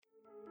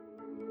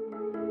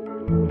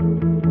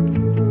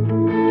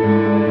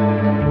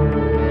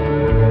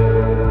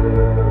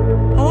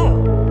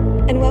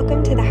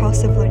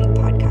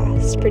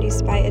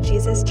at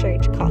Jesus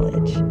Church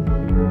College.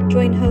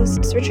 Join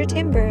hosts Richard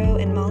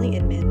Tamburo and Molly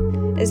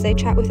Inman as they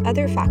chat with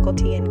other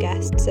faculty and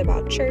guests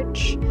about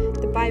church,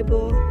 the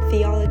Bible,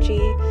 theology,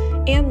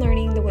 and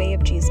learning the way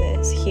of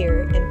Jesus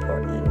here in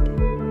Portland.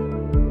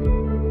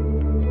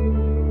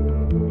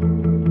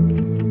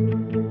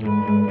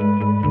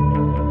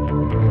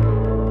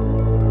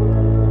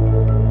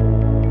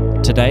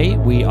 Today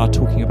we are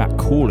talking about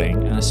calling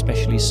and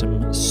especially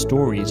some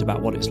stories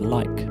about what it's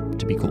like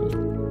to be called.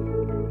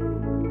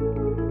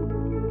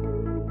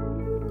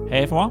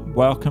 Hey everyone,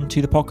 welcome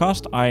to the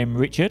podcast. I'm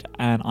Richard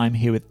and I'm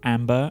here with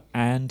Amber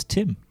and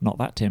Tim. Not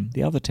that Tim,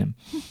 the other Tim.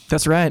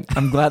 That's right.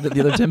 I'm glad that the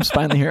other Tim's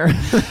finally here.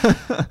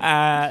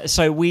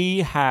 So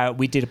we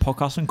did a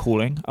podcast on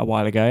calling a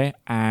while ago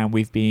and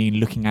we've been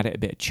looking at it a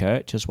bit at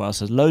church as well.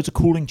 So there's loads of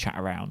calling chat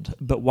around.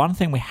 But one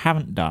thing we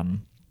haven't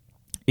done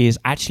is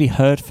actually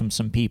heard from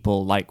some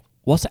people, like,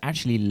 what's it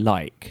actually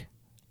like?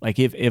 Like,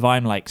 if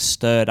I'm, like,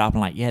 stirred up and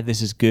like, yeah,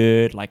 this is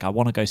good, like, I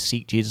want to go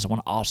seek Jesus, I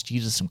want to ask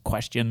Jesus some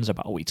questions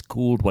about what he's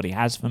called, what he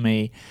has for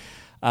me,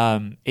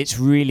 it's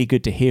really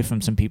good to hear from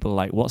some people,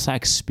 like, what's that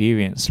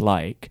experience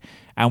like?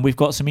 And we've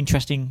got some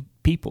interesting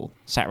people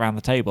sat around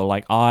the table.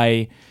 Like,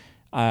 I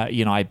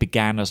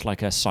began as,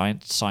 like, a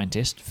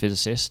scientist,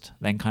 physicist,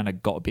 then kind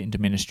of got a bit into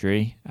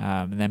ministry,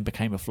 and then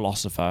became a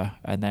philosopher,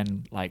 and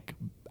then, like,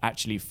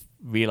 actually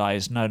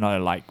realized no,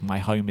 like my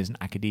home isn't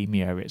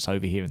academia, it's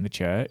over here in the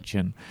church.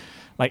 And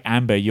like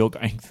Amber, you're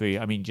going through,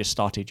 I mean, just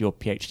started your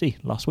PhD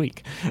last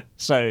week,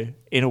 so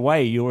in a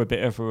way you're a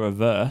bit of a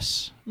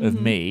reverse of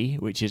me,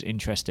 which is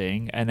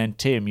interesting. And then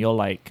Tim, you're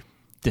like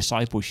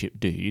discipleship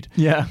dude,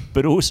 yeah,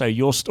 but also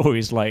your story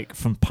is like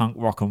from punk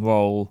rock and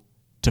roll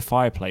to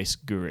fireplace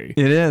guru.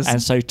 It is.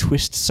 And so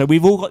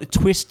we've all got the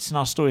twists in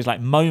our stories,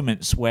 like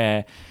moments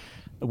where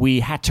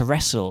we had to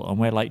wrestle and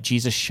where like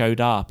Jesus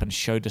showed up and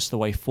showed us the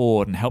way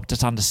forward and helped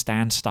us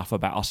understand stuff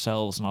about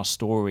ourselves and our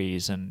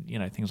stories and, you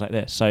know, things like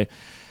this. So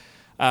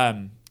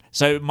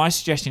my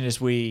suggestion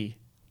is we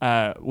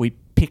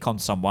pick on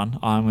someone.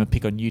 I'm going to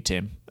pick on you,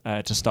 Tim,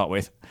 to start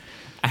with.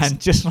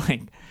 And just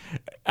like,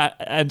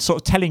 and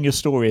sort of telling your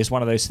story is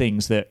one of those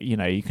things that, you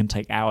know, you can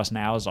take hours and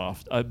hours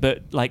off.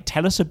 But like,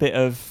 tell us a bit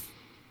of,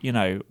 you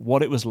know,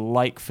 what it was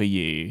like for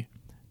you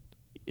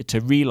to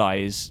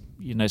realize,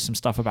 you know, some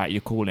stuff about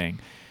your calling.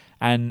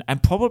 And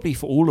probably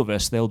for all of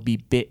us, there'll be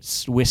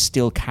bits we're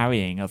still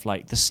carrying of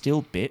like, there's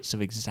still bits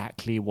of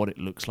exactly what it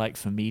looks like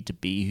for me to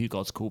be who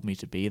God's called me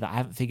to be that I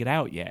haven't figured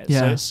out yet.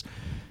 Yeah.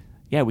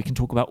 So we can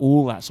talk about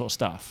all that sort of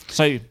stuff.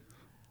 So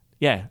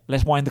yeah,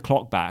 let's wind the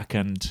clock back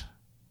and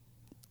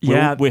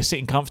we're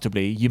sitting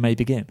comfortably. You may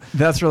begin.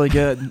 That's really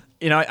good.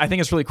 You know, I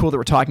think it's really cool that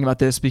we're talking about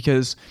this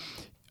because,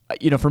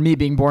 you know, for me,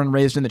 being born and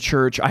raised in the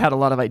church, I had a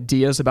lot of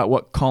ideas about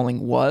what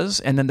calling was,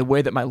 and then the way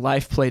that my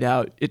life played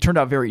out, it turned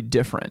out very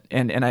different.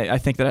 And I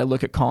think that I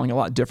look at calling a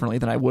lot differently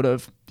than I would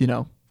have, you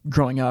know,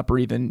 growing up or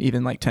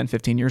even like 10,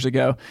 15 years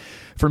ago.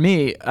 For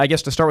me, I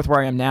guess to start with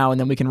where I am now, and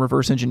then we can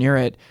reverse engineer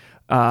it,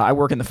 I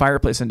work in the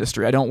fireplace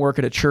industry. I don't work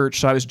at a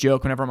church, so I always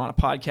joke whenever I'm on a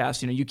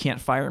podcast, you know, you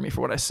can't fire me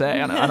for what I say.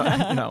 I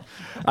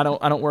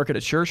don't work at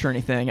a church or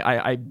anything.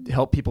 I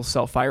help people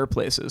sell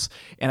fireplaces,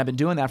 and I've been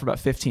doing that for about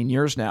 15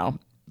 years now.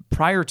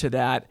 Prior to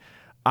that,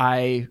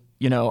 I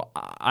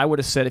would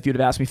have said if you'd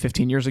have asked me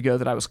 15 years ago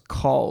that I was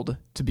called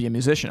to be a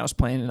musician. I was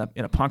playing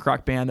in a punk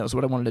rock band. That was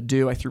what I wanted to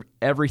do. I threw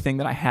everything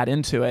that I had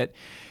into it.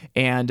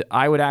 And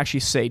I would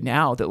actually say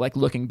now that, like,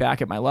 looking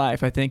back at my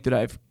life, I think that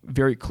I've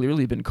very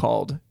clearly been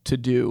called to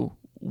do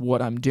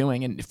what I'm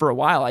doing. And for a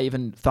while, I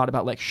even thought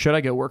about, like, should I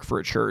go work for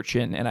a church?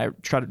 And I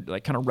tried to,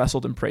 like, kind of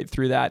wrestled and prayed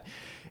through that.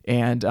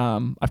 And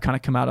I've kind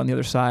of come out on the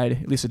other side,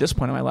 at least at this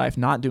point in my life,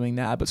 not doing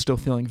that, but still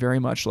feeling very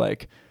much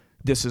like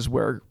this is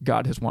where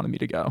God has wanted me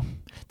to go.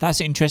 That's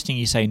interesting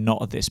you say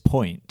not at this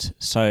point.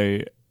 So,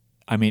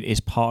 I mean, it's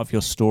part of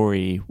your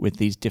story with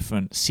these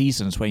different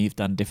seasons where you've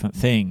done different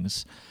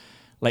things.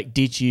 Like,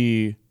 did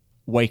you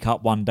wake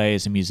up one day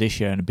as a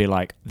musician and be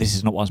like, this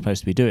is not what I'm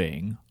supposed to be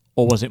doing?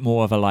 Or was it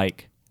more of a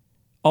like,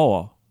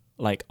 oh,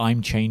 like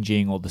I'm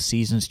changing or the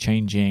season's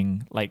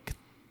changing, like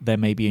there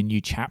may be a new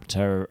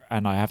chapter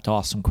and I have to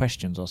ask some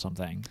questions or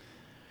something?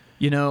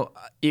 You know,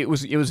 it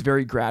was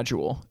very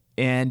gradual.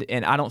 And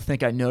I don't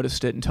think I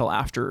noticed it until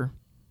after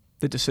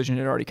the decision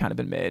had already kind of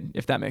been made,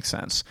 if that makes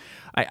sense.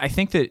 I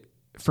think that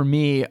for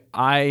me,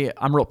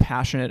 I'm real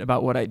passionate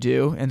about what I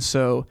do. And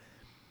so,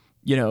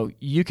 you know,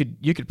 you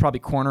could probably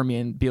corner me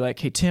and be like,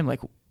 hey, Tim, like,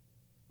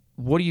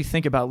 what do you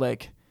think about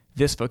like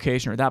this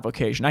vocation or that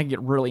vocation? I can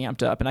get really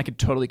amped up and I could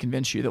totally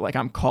convince you that like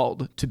I'm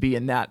called to be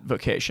in that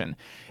vocation.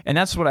 And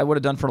that's what I would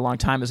have done for a long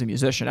time as a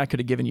musician. I could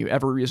have given you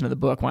every reason in the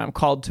book why I'm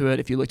called to it.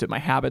 If you looked at my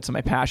habits and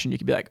my passion, you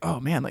could be like, oh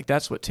man, like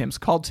that's what Tim's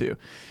called to.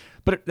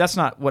 But that's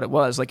not what it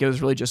was. Like it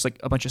was really just like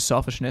a bunch of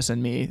selfishness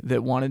in me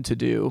that wanted to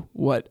do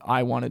what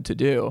I wanted to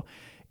do.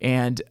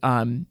 And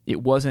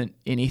it wasn't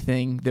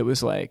anything that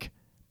was like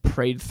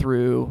prayed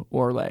through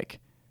or like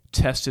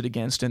tested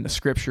against in the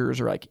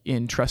scriptures or like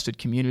in trusted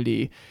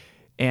community.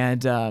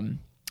 And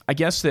I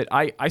guess that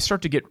I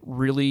start to get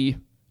really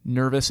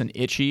nervous and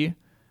itchy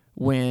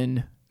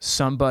when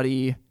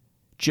somebody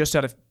just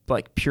out of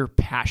like pure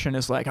passion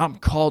is like, I'm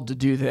called to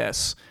do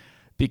this,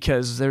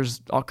 because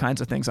there's all kinds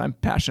of things I'm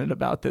passionate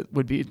about that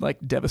would be like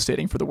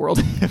devastating for the world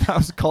if I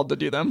was called to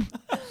do them.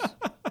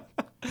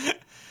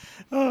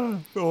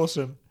 Oh,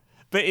 awesome.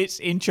 But it's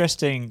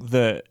interesting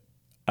that,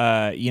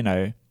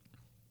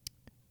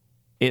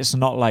 it's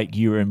not like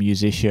you were a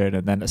musician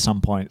and then at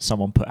some point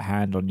someone put a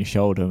hand on your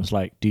shoulder and was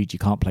like, dude, you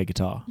can't play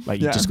guitar.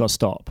 Like, you just got to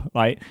stop.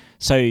 Right.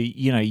 So,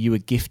 you were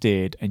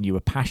gifted and you were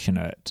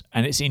passionate.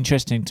 And it's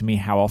interesting to me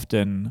how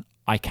often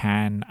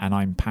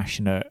I'm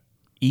passionate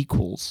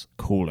equals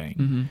calling.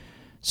 Mm-hmm.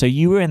 So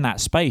you were in that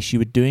space, you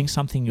were doing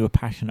something you were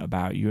passionate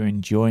about, you were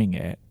enjoying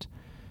it.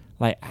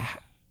 Like,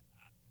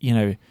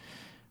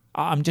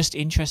 I'm just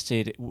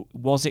interested,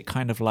 was it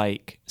kind of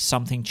like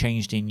something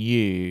changed in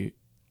you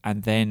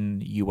and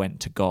then you went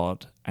to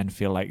God and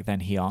feel like then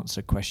he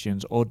answered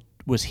questions? Or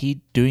was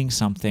he doing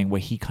something where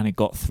he kind of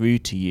got through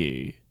to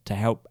you to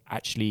help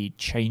actually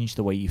change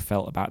the way you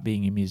felt about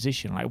being a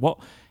musician? Like,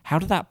 how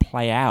did that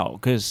play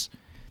out? Because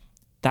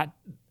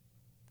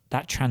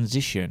that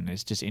transition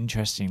is just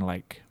interesting,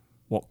 like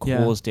what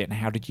caused it and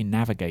how did you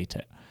navigate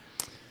it?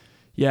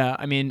 Yeah,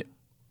 I mean,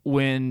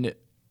 when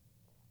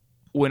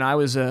I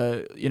was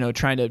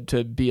trying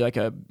to be like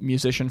a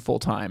musician full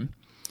time,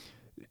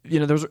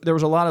 there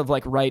was a lot of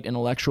like right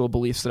intellectual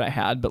beliefs that I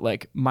had, but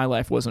like my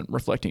life wasn't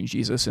reflecting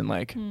Jesus in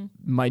like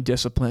my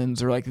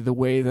disciplines or like the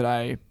way that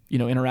I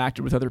interacted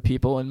with other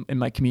people and in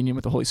my communion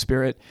with the Holy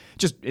Spirit.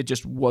 It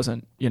just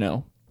wasn't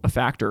a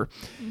factor.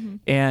 Mm-hmm.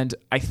 And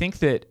I think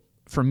that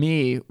for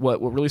me,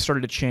 what really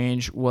started to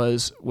change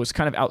was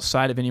kind of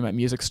outside of any of my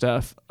music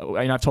stuff.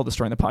 And I've told the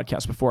story in the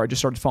podcast before. I just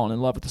started falling in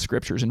love with the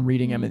scriptures and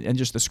reading them, and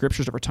just the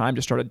scriptures over time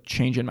just started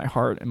changing my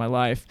heart and my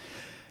life.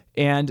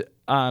 And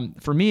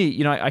for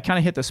me, I kind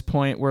of hit this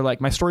point where like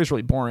my story is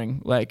really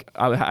boring. Like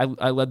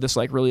I led this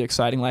like really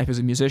exciting life as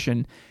a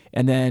musician,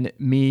 and then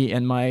me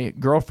and my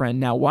girlfriend,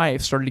 now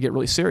wife, started to get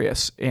really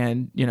serious.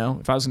 And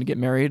if I was going to get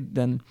married,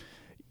 then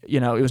it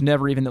was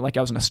never even that like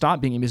I was going to stop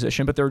being a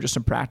musician, but there were just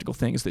some practical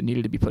things that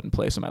needed to be put in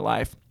place in my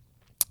life.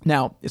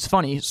 Now, it's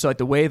funny. So like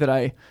the way that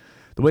I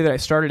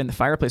started in the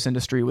fireplace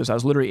industry was I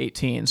was literally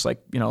 18. It's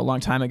like, a long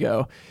time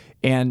ago.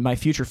 And my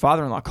future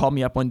father-in-law called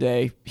me up one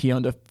day. He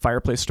owned a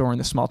fireplace store in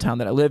the small town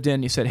that I lived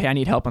in. He said, hey, I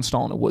need help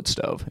installing a wood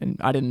stove. And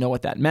I didn't know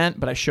what that meant,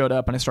 but I showed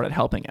up and I started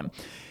helping him.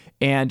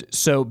 And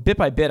so bit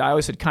by bit, I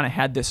always had kind of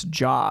had this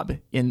job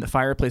in the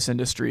fireplace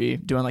industry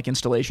doing like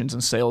installations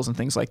and sales and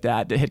things like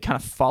that had kind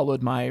of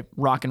followed my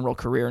rock and roll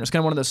career. And it's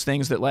kind of one of those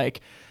things that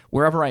like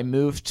wherever I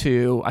moved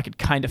to, I could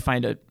kind of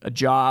find a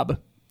job,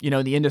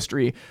 in the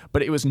industry,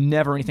 but it was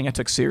never anything I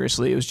took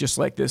seriously. It was just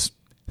like this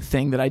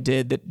thing that I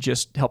did that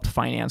just helped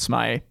finance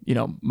my,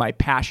 my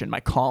passion,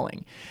 my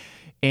calling.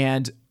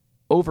 And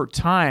over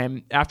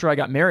time, after I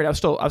got married, I was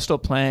still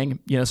playing,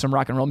 some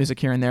rock and roll music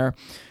here and there.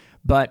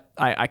 But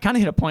I kind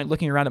of hit a point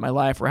looking around at my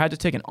life where I had to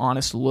take an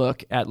honest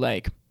look at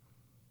like,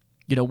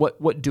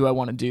 what do I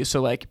want to do?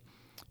 So like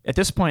at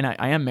this point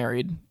I am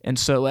married. And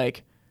so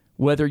like,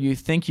 whether you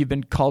think you've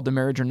been called to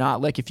marriage or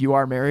not, like if you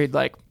are married,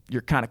 like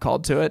you're kind of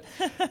called to it.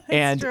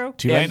 And true.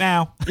 Too late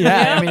now.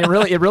 Yeah. I mean,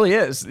 it really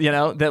is,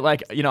 that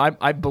like,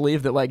 I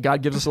believe that like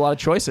God gives us a lot of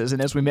choices.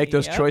 And as we make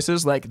those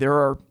choices, like there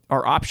are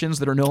options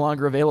that are no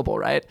longer available.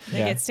 Right. They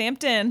get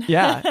stamped in.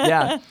 Yeah.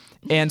 Yeah.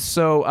 And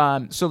so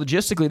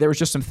logistically, there was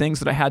just some things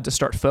that I had to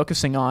start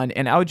focusing on.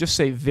 And I would just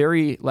say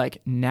very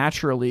like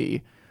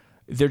naturally,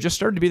 there just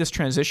started to be this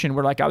transition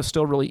where like I was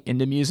still really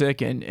into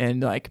music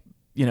and like,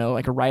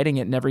 like writing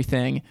it and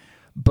everything.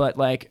 But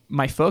like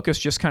my focus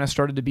just kind of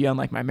started to be on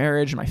like my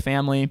marriage and my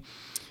family.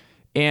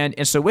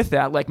 And so with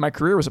that, like my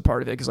career was a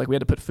part of it because like we had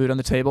to put food on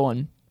the table.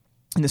 And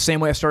in the same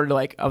way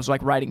I was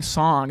writing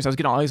songs, I was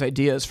getting all these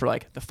ideas for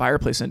like the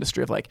fireplace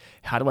industry of like,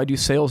 how do I do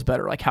sales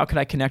better? Like, how could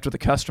I connect with the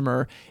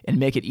customer and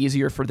make it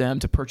easier for them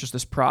to purchase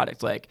this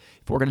product? Like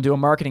if we're going to do a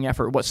marketing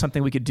effort, what's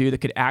something we could do that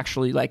could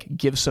actually like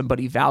give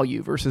somebody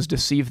value versus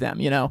deceive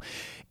them,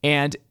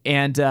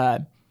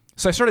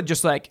 So I started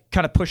just like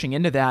kind of pushing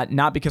into that,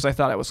 not because I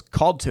thought I was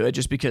called to it,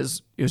 just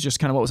because it was just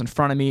kind of what was in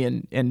front of me.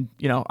 And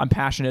I'm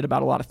passionate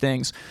about a lot of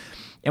things.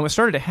 And what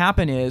started to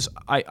happen is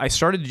I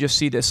started to just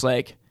see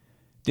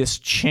this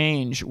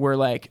change where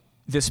like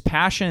this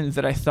passion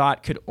that I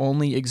thought could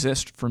only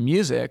exist for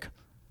music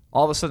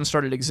all of a sudden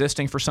started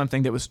existing for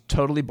something that was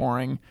totally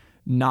boring,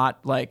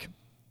 not like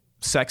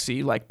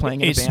sexy, like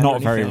playing in a band. It's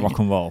not very rock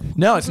and roll.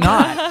 No, it's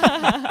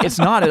not. It's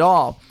not at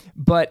all.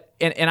 But,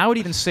 and I would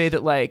even say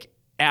that like,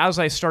 as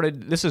I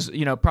started, this is,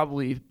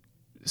 probably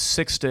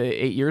 6 to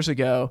 8 years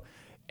ago,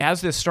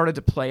 as this started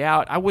to play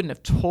out, I wouldn't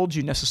have told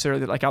you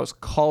necessarily that like I was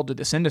called to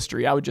this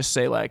industry. I would just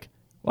say like,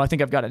 well, I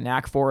think I've got a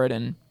knack for it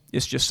and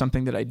it's just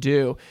something that I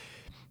do.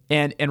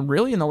 And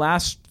really in the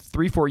last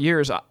 3-4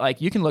 years, like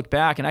you can look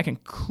back and I can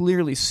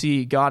clearly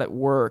see God at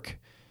work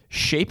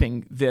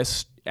shaping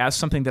this as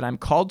something that I'm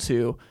called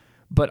to.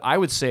 But I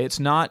would say it's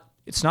not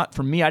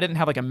for me. I didn't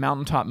have like a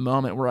mountaintop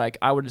moment where like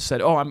I would have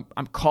said, oh,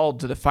 I'm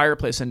called to the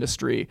fireplace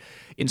industry.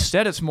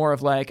 Instead, it's more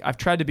of like I've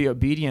tried to be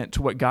obedient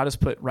to what God has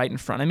put right in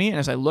front of me. And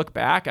as I look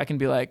back, I can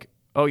be like,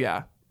 oh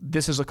yeah,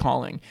 this is a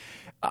calling.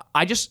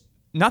 I just,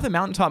 not that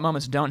mountaintop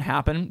moments don't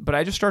happen, but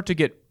I start to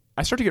get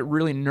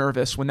really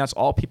nervous when that's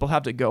all people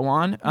have to go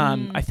on.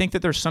 I think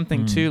that there's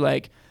something to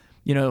like,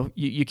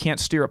 you can't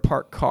steer a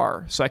parked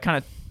car. So I kind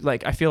of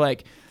like, I feel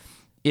like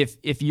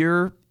if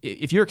you're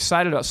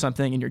excited about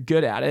something and you're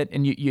good at it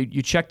and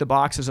you check the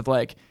boxes of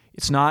like,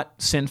 it's not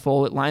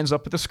sinful, it lines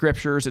up with the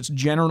scriptures, it's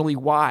generally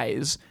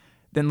wise,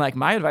 then like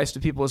my advice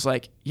to people is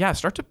like, yeah,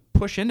 start to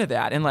push into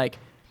that. And like,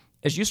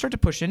 as you start to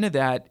push into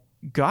that,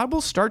 God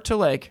will start to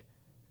like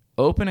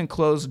open and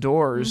close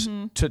doors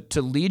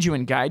to lead you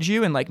and guide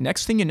you. And like,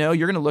 next thing you know,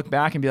 you're going to look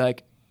back and be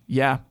like,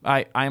 yeah,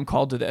 I am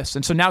called to this.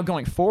 And so now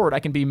going forward, I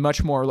can be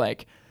much more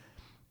like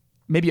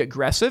maybe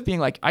aggressive, being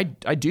like, I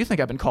do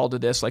think I've been called to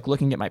this, like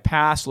looking at my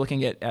past,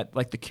 looking at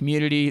like the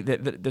community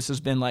that this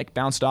has been like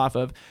bounced off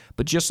of,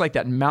 but just like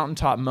that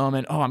mountaintop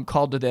moment, oh, I'm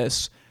called to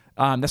this.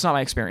 That's not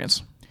my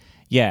experience.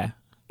 Yeah.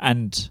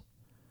 And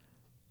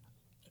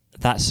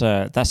that's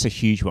a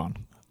huge one.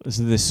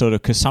 This sort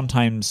of, because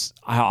sometimes,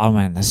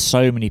 there's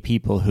so many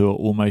people who are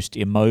almost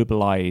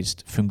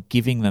immobilized from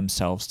giving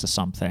themselves to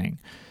something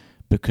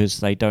because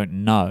they don't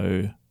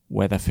know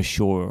whether for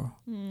sure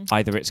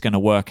either it's going to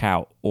work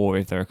out or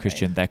if they're a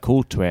Christian, they're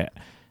called to it.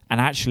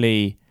 And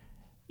actually,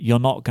 you're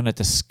not going to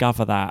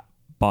discover that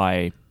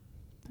by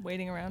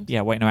waiting around.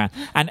 Yeah, waiting around.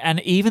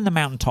 And even the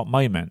mountaintop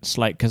moments,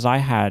 like, because I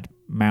had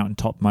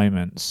mountaintop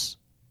moments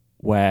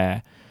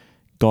where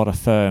God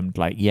affirmed,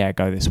 like, yeah,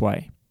 go this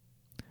way.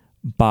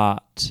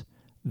 But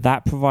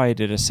that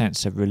provided a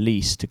sense of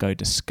release to go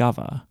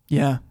discover.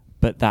 Yeah.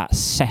 But that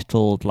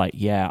settled, like,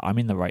 yeah, I'm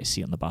in the right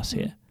seat on the bus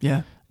here.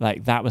 Yeah.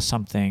 Like, that was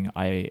something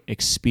I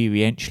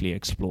experientially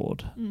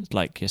explored,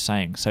 like you're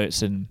saying. So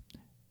it's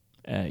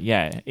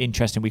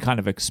interesting. We kind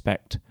of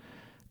expect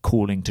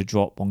calling to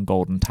drop on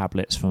golden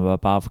tablets from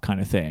above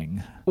kind of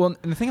thing. Well,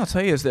 and the thing I'll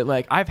tell you is that,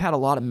 like, I've had a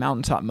lot of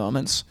mountaintop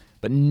moments,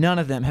 but none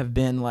of them have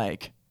been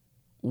like,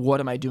 what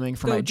am I doing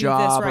for my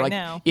job? Right or like,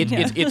 now.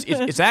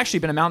 It's actually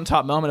been a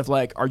mountaintop moment of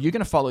like, are you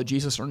going to follow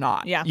Jesus or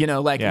not? Yeah.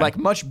 Like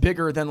much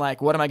bigger than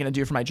like, what am I going to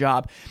do for my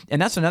job?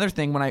 And that's another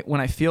thing when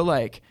I feel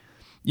like,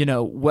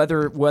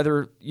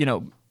 whether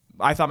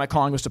I thought my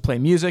calling was to play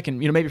music, and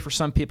maybe for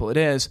some people it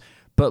is,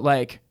 but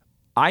like,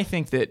 I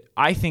think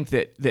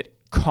that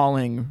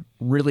calling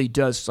really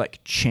does like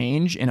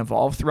change and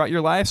evolve throughout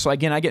your life. So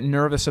again, I get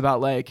nervous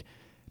about like,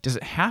 does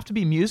it have to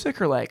be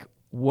music, or like,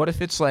 what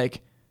if it's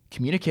like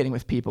communicating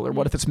with people, or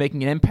what if it's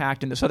making an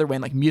impact in this other way?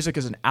 And like, music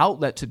is an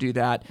outlet to do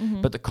that,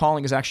 but the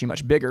calling is actually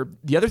much bigger.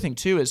 The other thing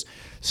too is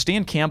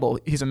Stan Campbell,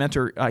 he's a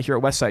mentor here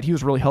at Westside. He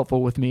was really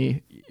helpful with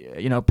me,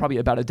 probably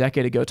about a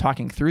decade ago,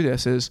 talking through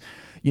this is,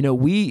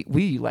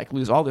 we like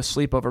lose all this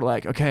sleep over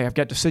like, okay, I've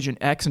got decision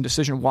X and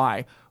decision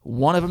Y.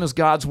 One of them is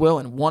God's will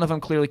and one of them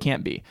clearly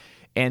can't be.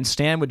 And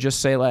Stan would just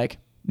say like,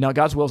 no,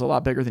 God's will is a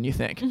lot bigger than you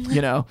think,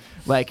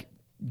 like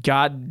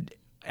God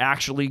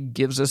actually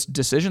gives us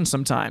decisions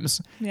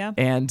sometimes. Yeah.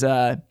 And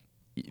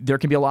there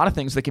can be a lot of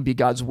things that can be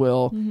God's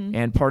will.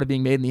 And part of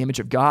being made in the image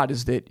of God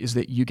is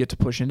that you get to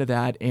push into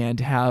that and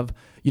have,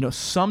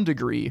 some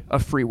degree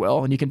of free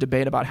will. And you can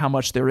debate about how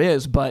much there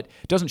is, but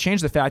it doesn't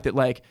change the fact that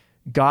like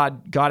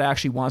God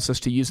actually wants us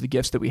to use the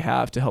gifts that we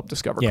have to help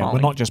discover calling.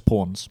 We're not just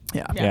pawns.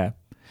 Yeah.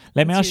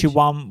 Let me ask you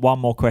one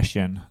more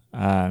question,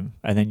 and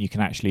then you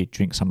can actually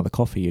drink some of the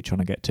coffee you're trying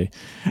to get to.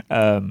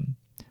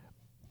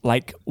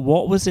 Like,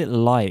 what was it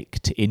like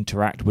to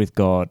interact with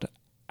God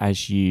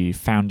as you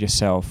found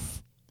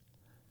yourself,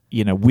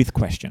 with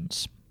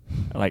questions,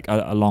 like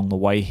along the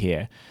way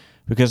here?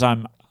 Because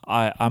I'm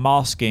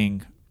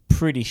asking,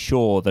 pretty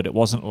sure that it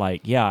wasn't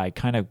like, I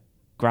kind of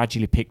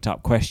gradually picked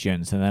up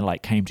questions and then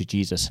like came to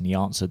Jesus and he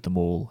answered them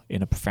all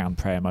in a profound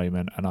prayer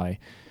moment, and I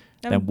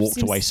then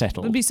walked away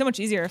settled. It would be so much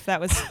easier if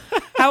that was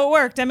how it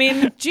worked. I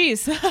mean,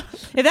 geez,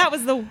 if that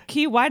was the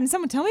key, why didn't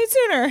someone tell me it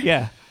sooner?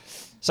 Yeah.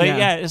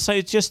 So so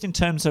it's just in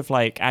terms of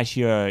like, as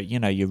you're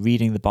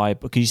reading the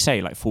Bible, because you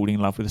say like falling in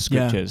love with the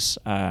scriptures,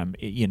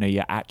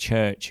 you're at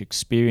church,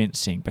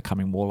 experiencing,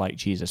 becoming more like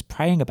Jesus,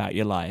 praying about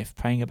your life,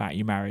 praying about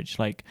your marriage,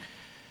 like,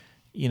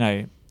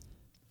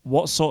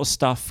 what sort of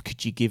stuff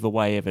could you give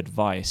away of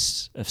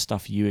advice of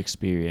stuff you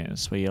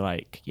experience where you're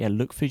like,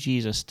 look for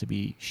Jesus to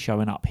be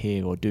showing up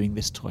here or doing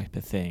this type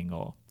of thing,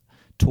 or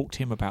talk to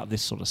him about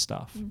this sort of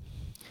stuff?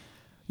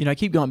 I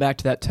keep going back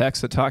to that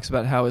text that talks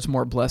about how it's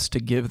more blessed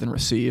to give than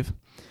receive.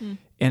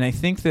 And I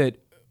think that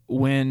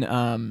when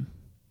I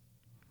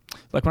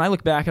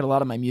look back at a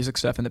lot of my music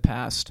stuff in the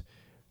past,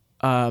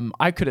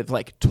 I could have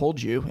like told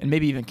you and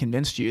maybe even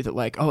convinced you that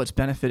like, oh, it's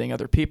benefiting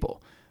other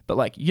people. But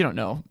like, you don't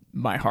know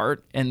my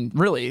heart. And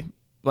really,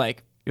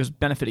 like, it was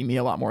benefiting me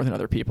a lot more than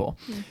other people.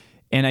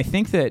 And I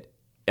think that,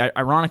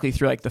 ironically,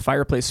 through like the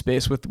Fireplace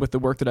space with the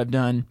work that I've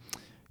done,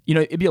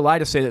 it'd be a lie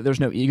to say that there's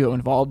no ego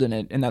involved in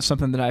it. And that's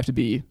something that I have to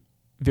be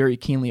very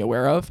keenly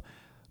aware of.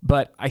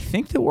 But I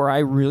think that where I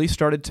really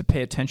started to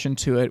pay attention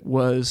to it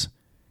was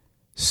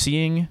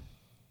seeing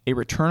a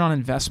return on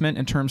investment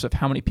in terms of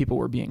how many people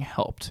were being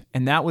helped.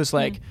 And that was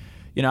like,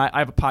 I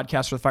have a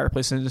podcast for the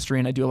fireplace industry,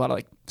 and I do a lot of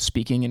like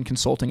speaking and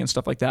consulting and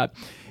stuff like that.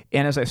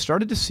 And as I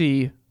started to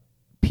see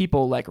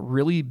people like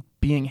really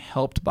being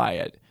helped by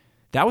it,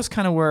 that was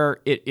kind of where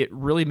it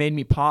really made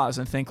me pause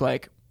and think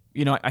like,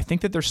 I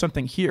think that there's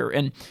something here.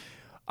 And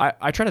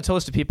I try to tell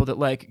this to people that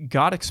like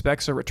God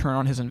expects a return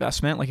on his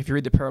investment. Like if you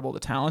read the parable of the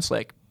talents,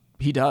 like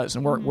he does,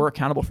 and we're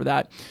accountable for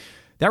that.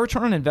 That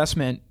return on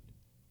investment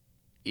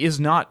is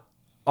not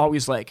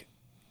always like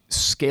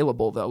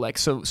scalable though. Like,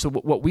 so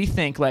what we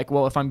think like,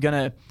 well, if I'm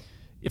going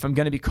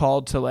to be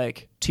called to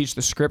like teach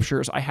the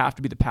scriptures, I have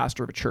to be the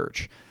pastor of a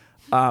church.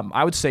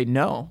 I would say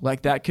no.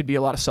 Like that could be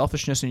a lot of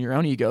selfishness in your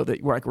own ego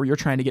where you're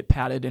trying to get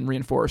patted and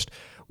reinforced,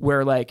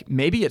 where like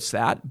maybe it's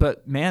that,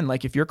 but man,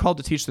 like if you're called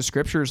to teach the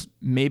scriptures,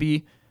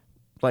 maybe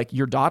like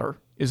your daughter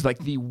is like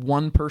the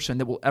one person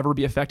that will ever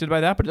be affected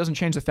by that, but it doesn't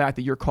change the fact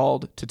that you're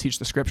called to teach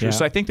the scriptures. Yeah.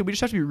 So I think that we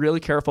just have to be really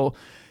careful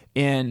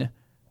in,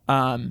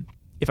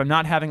 if I'm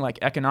not having like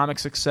economic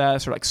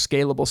success or like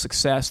scalable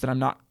success, then I'm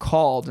not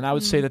called. And I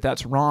would say that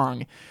that's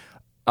wrong,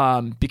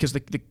 because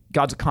the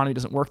God's economy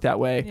doesn't work that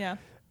way. Yeah.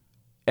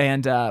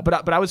 And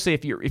but I would say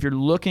if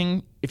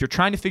you're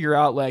trying to figure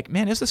out like,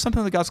 man, is this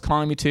something that God's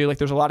calling me to? Like,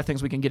 there's a lot of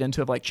things we can get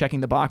into of like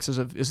checking the boxes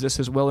of is this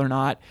His will or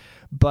not.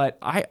 But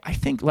I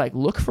think like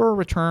look for a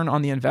return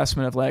on the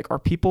investment of like, are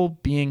people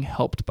being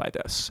helped by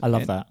this? I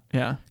love that.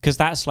 Yeah, because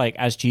that's like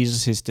as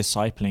Jesus is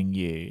discipling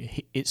you,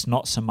 it's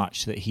not so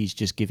much that He's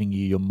just giving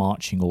you your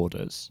marching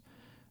orders,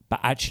 but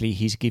actually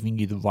He's giving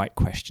you the right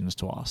questions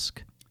to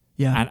ask.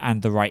 Yeah,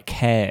 and the right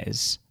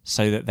cares,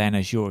 so that then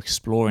as you're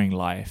exploring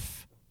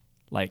life,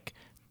 like,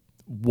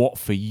 what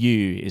for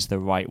you is the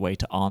right way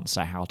to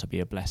answer how to be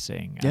a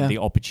blessing, and the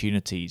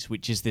opportunities,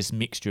 which is this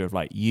mixture of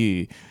like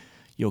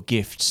your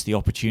gifts, the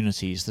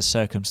opportunities, the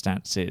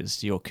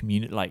circumstances, your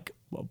community, like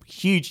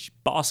huge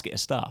basket of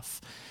stuff.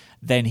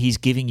 Then He's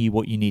giving you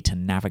what you need to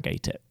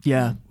navigate it.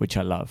 Yeah, which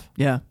I love.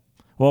 Yeah.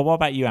 Well, what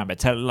about you, Amber?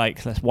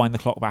 Let's wind the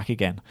clock back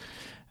again.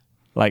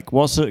 Like,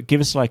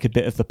 give us like a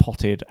bit of the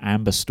potted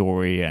Amber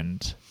story,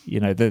 and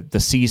the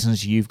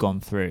seasons you've gone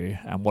through,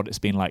 and what it's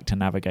been like to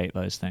navigate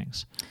those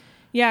things.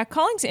 Yeah,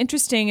 calling's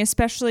interesting,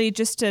 especially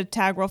just to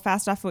tag real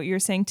fast off what you were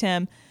saying,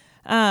 Tim.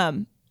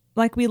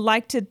 Like we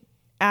like to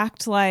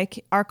act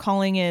like our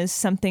calling is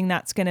something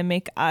that's going to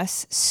make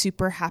us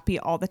super happy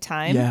all the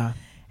time. Yeah.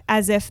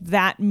 As if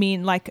that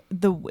mean like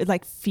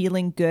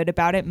feeling good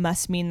about it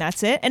must mean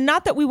that's it. And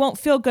not that we won't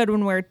feel good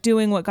when we're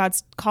doing what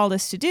God's called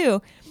us to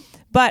do,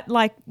 but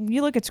like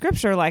you look at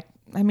scripture, like,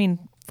 I mean,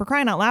 for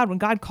crying out loud, when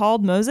God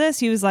called Moses,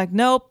 He was like,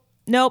 nope,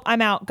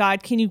 I'm out.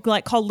 God, can you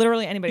like call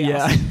literally anybody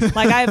else?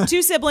 Like I have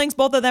 2 siblings,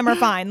 both of them are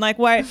fine. Like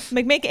why?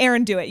 Like make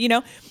Aaron do it,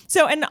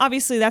 So, and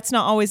obviously that's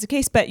not always the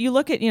case, but you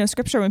look at,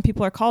 scripture when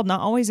people are called, not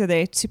always are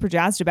they super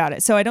jazzed about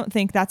it. So I don't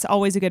think that's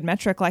always a good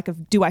metric. Like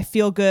do I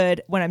feel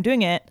good when I'm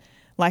doing it?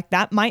 Like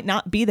that might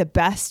not be the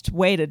best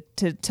way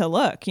to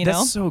look,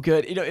 That's so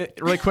good.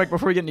 Really quick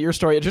before we get into your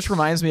story, it just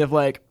reminds me of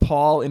like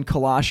Paul in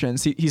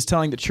Colossians. He's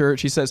telling the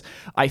church, he says,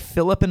 I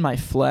fill up in my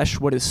flesh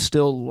what is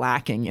still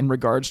lacking in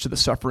regards to the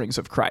sufferings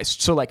of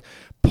Christ. So like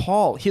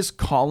Paul, his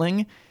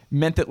calling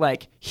meant that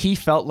like he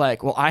felt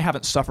like, well, I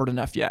haven't suffered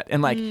enough yet.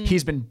 And like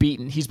he's been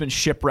beaten, he's been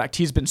shipwrecked,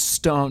 he's been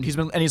stoned,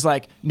 and he's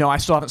like, no, I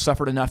still haven't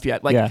suffered enough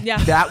yet. Like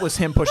that was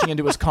him pushing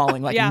into his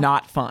calling, like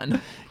not fun.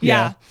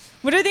 Yeah.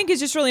 What I think is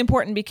just really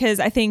important,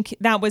 because I think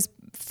that was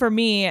for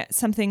me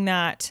something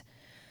that,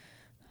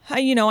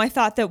 I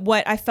thought that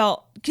what I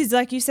felt, because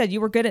like you said,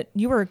 you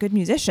were a good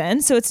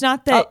musician. So it's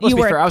not that let's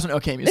be fair, I was an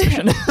okay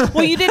musician.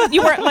 Well,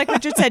 you weren't, like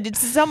Richard said,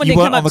 someone you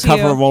didn't weren't come up to you. on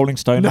the cover of Rolling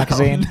Stone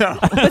magazine. No.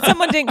 But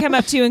someone didn't come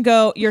up to you and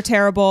go, you're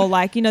terrible.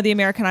 Like, the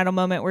American Idol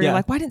moment where you're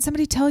like, why didn't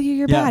somebody tell you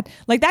you're bad?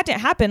 Like that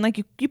didn't happen. Like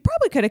you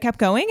probably could have kept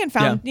going and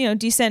found,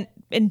 decent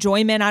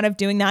enjoyment out of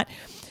doing that.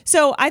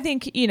 So I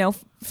think,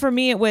 for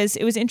me, it was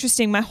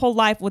interesting. My whole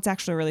life, what's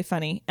actually really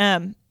funny.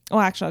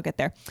 Actually, I'll get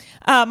there.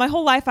 My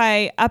whole life,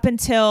 up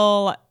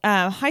until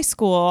high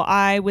school,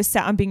 I was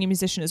set on being a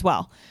musician as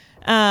well.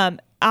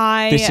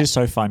 This is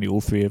so funny.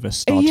 All 3 of us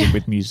started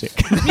with music.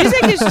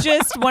 Music is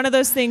just one of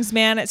those things,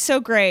 man. It's so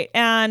great.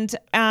 And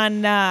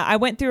I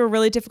went through a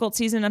really difficult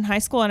season in high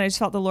school, and I just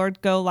felt the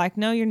Lord go like,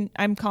 no,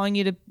 I'm calling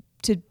you to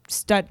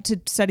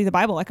study the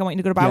Bible. Like I want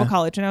you to go to Bible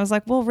college. And I was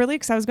like, well, really?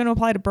 Because I was going to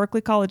apply to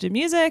Berklee College of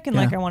Music. And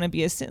like, I want to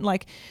be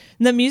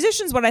the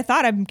musician's what I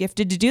thought. I'm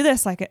gifted to do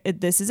this. Like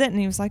this is it. And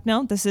he was like,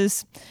 no, this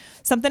is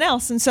something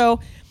else. And so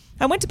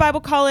I went to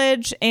Bible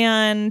college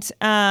and,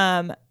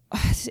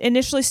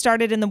 initially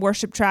started in the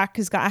worship track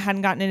because I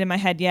hadn't gotten it in my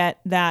head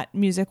yet that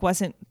music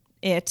wasn't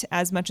it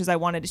as much as I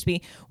wanted it to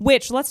be,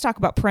 which let's talk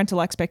about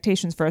parental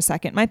expectations for a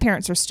second. My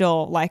parents are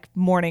still like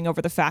mourning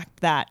over the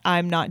fact that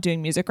I'm not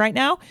doing music right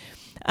now.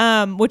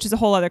 Which is a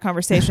whole other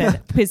conversation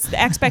because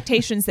the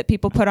expectations that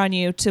people put on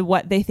you to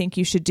what they think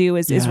you should do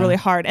is really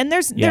hard. And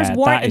there's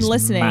warrant in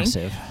listening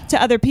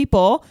to other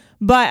people,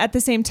 but at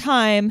the same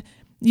time,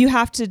 you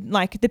have to,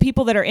 like, the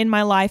people that are in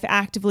my life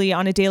actively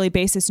on a daily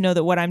basis know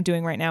that what I'm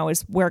doing right now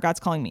is where God's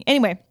calling me.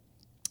 Anyway,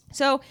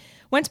 so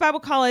went to Bible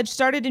college,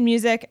 started in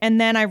music, and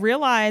then I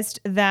realized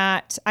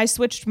that I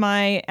switched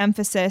my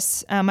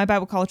emphasis. My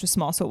Bible college was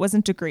small, so it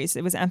wasn't degrees,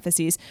 it was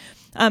emphases.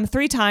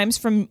 3 times,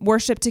 from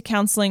worship to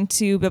counseling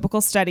to biblical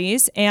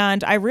studies.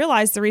 And I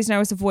realized the reason I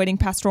was avoiding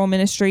pastoral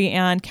ministry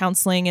and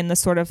counseling and the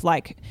sort of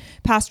like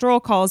pastoral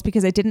calls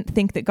because I didn't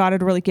think that God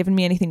had really given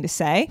me anything to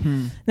say.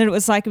 That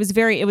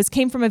it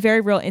came from a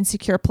very real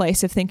insecure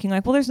place of thinking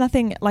like, well, there's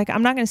nothing, like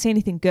I'm not going to say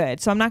anything good.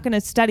 So I'm not going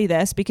to study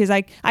this because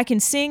I can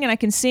sing and I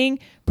can sing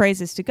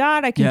praises to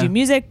God. I can do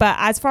music, but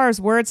as far as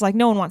words, like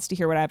no one wants to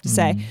hear what I have to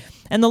say.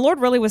 And the Lord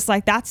really was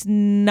like, that's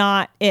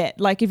not it.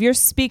 Like if you're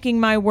speaking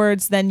my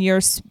words,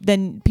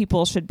 then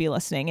people should be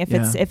listening if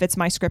it's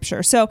my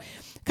scripture. So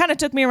kind of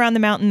took me around the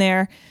mountain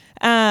there.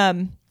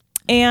 I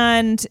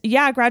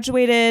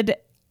graduated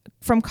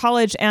from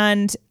college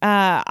and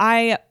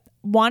I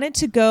wanted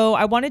to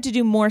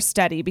do more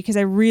study because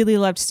I really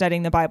loved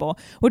studying the Bible,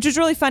 which was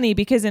really funny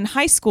because in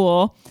high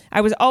school,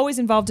 I was always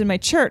involved in my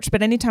church,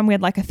 but anytime we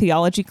had like a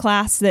theology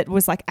class that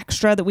was like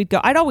extra that we'd go,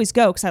 I'd always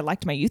go because I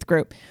liked my youth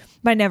group,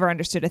 but I never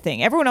understood a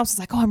thing. Everyone else was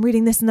like, oh, I'm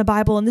reading this in the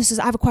Bible and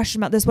I have a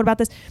question about this. What about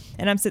this?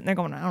 And I'm sitting there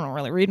going, I don't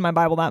really read my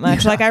Bible that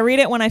much. Like I read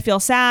it when I feel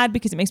sad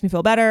because it makes me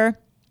feel better,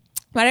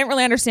 but I didn't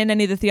really understand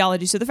any of the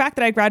theology. So the fact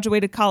that I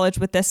graduated college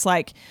with this,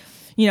 like,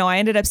 I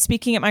ended up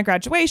speaking at my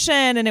graduation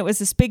and it was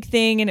this big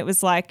thing. And it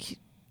was like,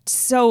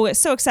 so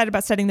excited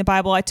about studying the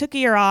Bible. I took a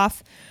year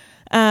off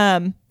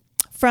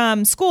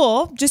from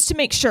school just to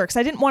make sure, because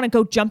I didn't want to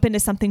go jump into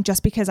something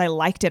just because I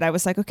liked it. I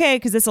was like, okay,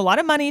 because it's a lot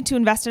of money to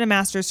invest in a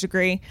master's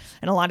degree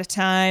and a lot of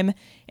time.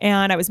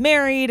 And I was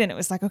married and it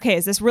was like, okay,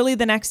 is this really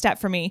the next step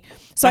for me?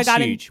 So That's I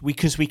got huge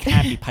because we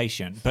can be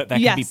patient, but there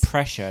can be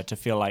pressure to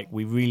feel like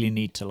we really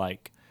need to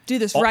like do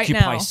this right now.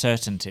 Occupy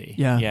certainty.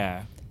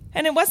 Yeah.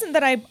 And it wasn't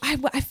that I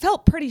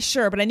felt pretty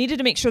sure, but I needed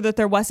to make sure that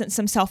there wasn't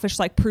some selfish,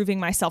 like proving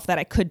myself that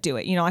I could do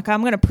it. Like I'm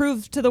going to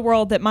prove to the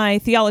world that my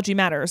theology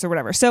matters or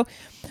whatever. So,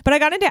 but I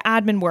got into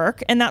admin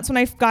work and that's when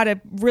I got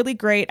a really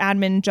great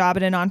admin job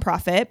at a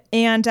nonprofit.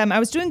 And I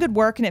was doing good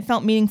work and it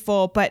felt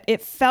meaningful, but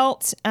it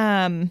felt,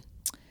 I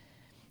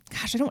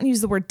don't want to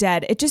use the word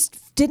dead.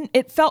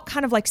 It felt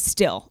kind of like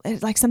still,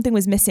 like something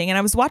was missing. And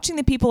I was watching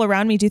the people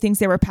around me do things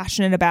they were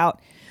passionate about.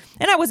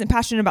 And I wasn't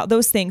passionate about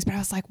those things, but I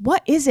was like,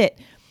 what is it?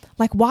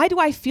 Like, why do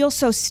I feel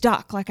so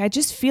stuck? Like, I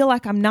just feel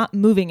like I'm not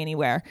moving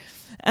anywhere.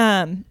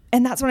 And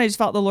that's when I just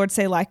felt the Lord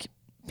say, like,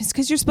 it's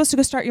because you're supposed to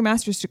go start your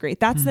master's degree.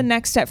 That's the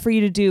next step for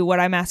you to do what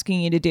I'm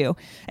asking you to do.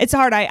 It's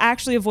hard. I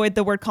actually avoid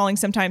the word calling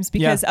sometimes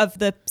because of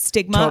the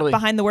stigma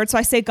behind the word. So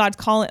I say God's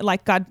calling,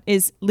 like God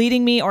is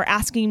leading me or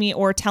asking me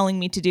or telling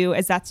me to do,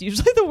 as that's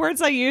usually the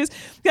words I use.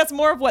 That's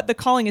more of what the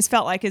calling has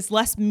felt like, is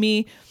less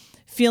me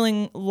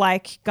feeling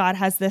like God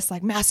has this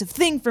like massive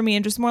thing for me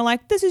and just more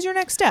like, this is your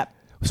next step.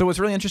 So what's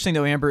really interesting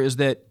though, Amber, is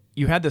that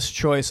you had this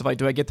choice of like,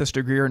 do I get this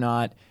degree or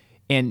not?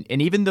 And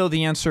even though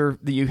the answer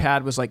that you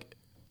had was like,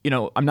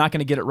 I'm not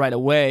going to get it right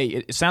away,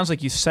 it sounds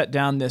like you set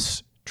down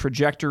this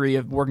trajectory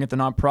of working at the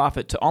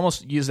nonprofit to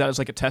almost use that as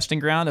like a testing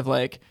ground of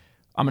like,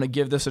 I'm going to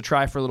give this a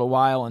try for a little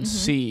while and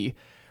see.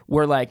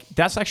 Where like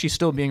that's actually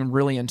still being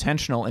really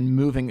intentional and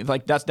moving.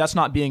 Like that's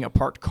not being a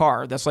parked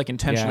car. That's like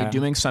intentionally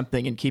doing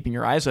something and keeping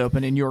your eyes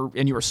open, and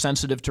you're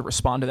sensitive to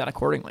respond to that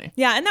accordingly.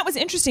 Yeah, and that was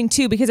interesting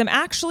too because I'm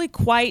actually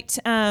quite.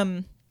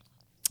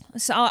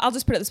 So I'll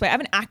just put it this way. I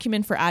have an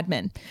acumen for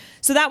admin.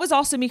 So that was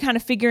also me kind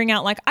of figuring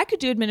out like I could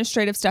do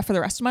administrative stuff for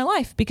the rest of my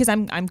life because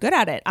I'm good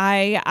at it.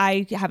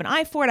 I have an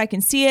eye for it. I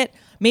can see it.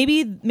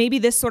 Maybe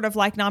this sort of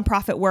like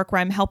nonprofit work where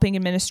I'm helping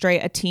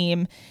administrate a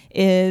team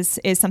is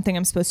something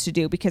I'm supposed to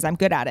do because I'm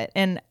good at it.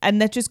 And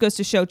that just goes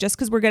to show just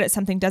because we're good at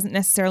something doesn't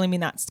necessarily mean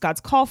that's God's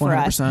call for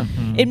 100%. Us.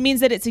 Mm-hmm. It means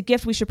that it's a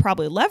gift we should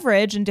probably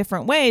leverage in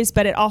different ways,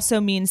 but it also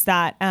means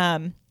that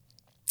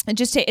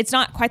it's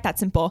not quite that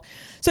simple.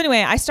 So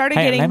anyway, I started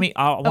getting.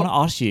 I want to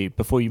ask you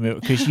before you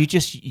move, because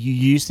you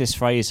use this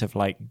phrase of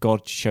like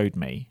God showed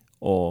me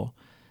or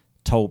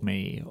told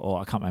me, or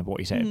I can't remember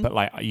what you said, but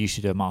like you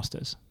should do a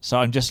master's. So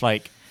I'm just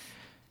like,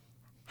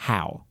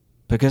 how?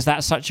 Because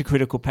that's such a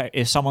critical.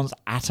 If someone's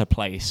at a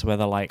place where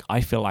they're like,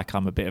 I feel like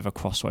I'm a bit of a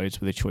crossroads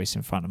with a choice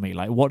in front of me.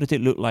 Like, what did it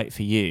look like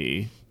for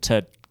you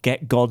to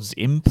get God's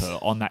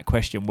input on that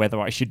question, whether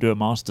I should do a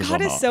master's or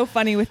not? God is so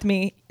funny with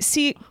me.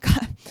 See,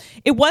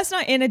 it was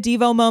not in a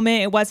Devo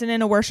moment. It wasn't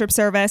in a worship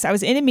service. I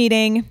was in a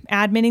meeting,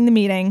 adminning the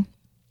meeting,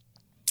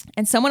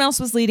 and someone else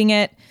was leading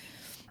it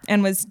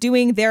and was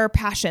doing their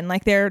passion.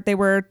 Like they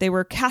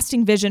were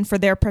casting vision for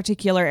their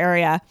particular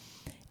area.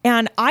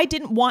 And I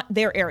didn't want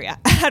their area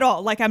at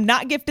all. Like I'm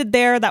not gifted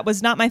there. That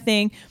was not my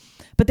thing.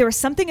 But there was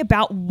something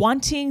about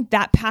wanting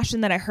that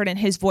passion that I heard in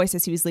his voice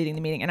as he was leading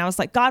the meeting. And I was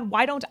like, God,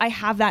 why don't I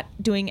have that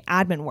doing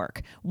admin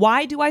work?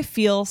 Why do I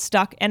feel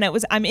stuck? And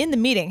I'm in the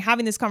meeting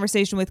having this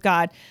conversation with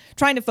God,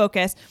 trying to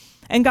focus.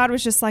 And God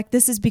was just like,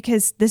 this is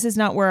because this is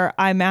not where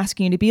I'm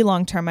asking you to be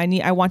long-term.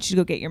 I want you to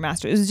go get your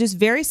master's. It was just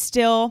very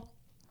still,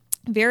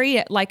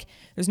 very like,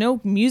 there's no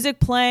music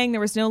playing.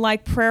 There was no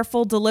like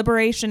prayerful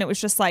deliberation. It was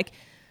just like,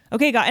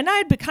 okay, God, and I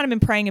had kind of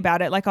been praying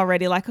about it like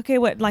already, like, okay,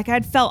 what, like I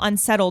had felt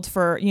unsettled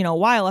for, a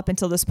while up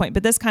until this point,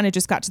 but this kind of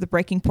just got to the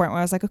breaking point where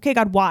I was like, okay,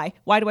 God, why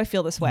do I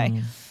feel this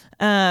way?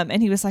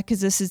 And he was like,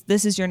 cause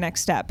this is your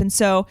next step. And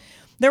so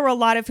there were a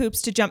lot of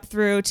hoops to jump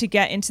through to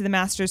get into the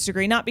master's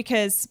degree, not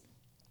because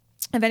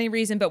of any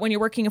reason, but when you're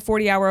working a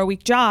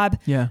 40-hour-a-week job,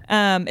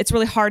 it's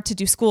really hard to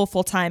do school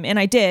full time. And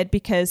I did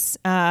because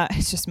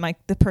it's just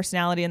the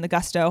personality and the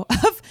gusto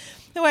of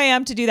the way I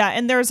am to do that.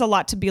 And there's a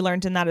lot to be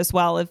learned in that as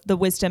well, of the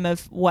wisdom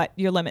of what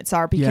your limits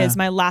are. Because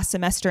my last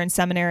semester in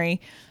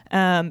seminary,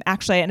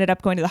 actually I ended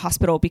up going to the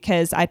hospital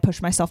because I'd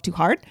pushed myself too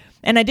hard.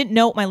 And I didn't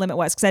know what my limit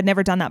was because I'd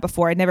never done that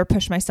before. I'd never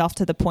pushed myself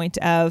to the point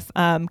of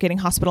getting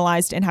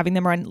hospitalized and having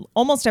them run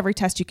almost every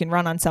test you can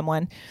run on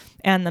someone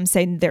and them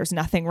saying there's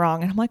nothing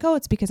wrong. And I'm like, oh,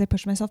 it's because I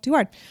pushed myself too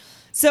hard.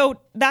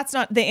 So that's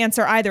not the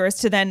answer either, is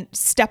to then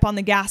step on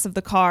the gas of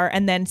the car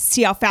and then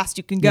see how fast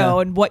you can go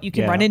and what you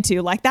can run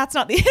into. Like, that's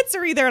not the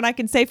answer either. And I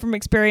can say from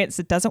experience,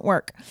 it doesn't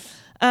work.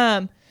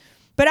 But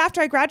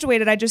after I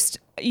graduated, I just,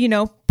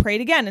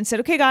 prayed again and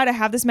said, okay, God, I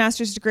have this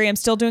master's degree. I'm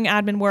still doing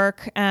admin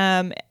work.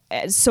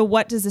 So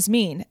what does this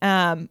mean?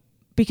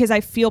 Because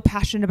I feel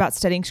passionate about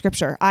studying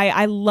scripture.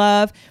 I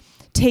love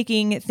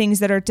taking things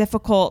that are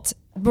difficult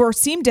or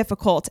seem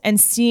difficult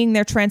and seeing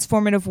their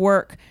transformative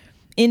work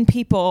in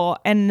people,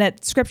 and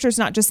that scripture is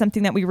not just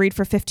something that we read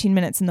for 15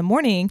 minutes in the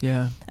morning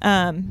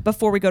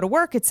before we go to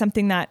work. It's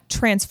something that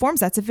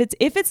transforms us.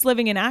 If it's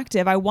living and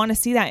active, I want to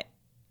see that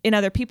in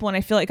other people. And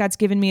I feel like God's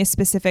given me a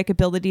specific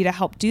ability to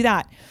help do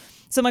that.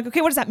 So I'm like,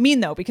 okay, what does that mean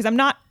though? Because I'm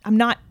not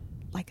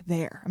like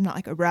there. I'm not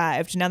like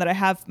arrived now that I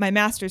have my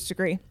master's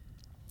degree.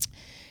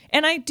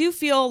 And I do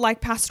feel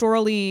like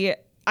pastorally,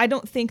 I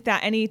don't think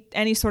that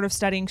any sort of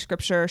studying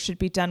scripture should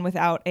be done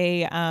without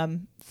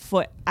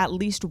at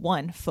least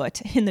one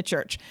foot in the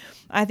church.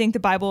 I think the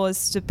Bible is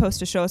supposed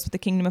to show us what the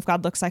kingdom of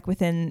God looks like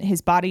within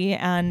his body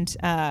and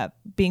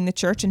being the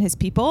church and his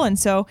people. And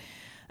so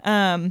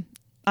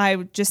I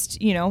just,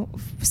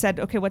 said,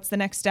 okay, what's the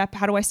next step?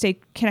 How do I stay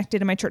connected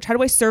to my church? How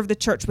do I serve the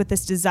church with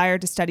this desire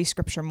to study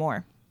scripture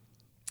more?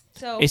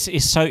 So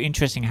it's so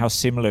interesting how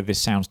similar this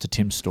sounds to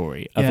Tim's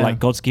story of like,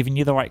 God's giving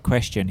you the right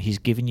question. He's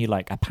given you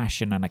like a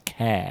passion and a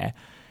care,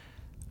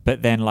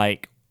 but then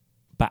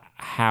but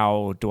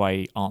how do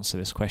I answer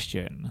this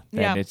question?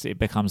 Then it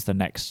becomes the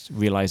next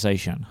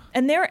realization.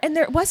 And there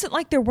wasn't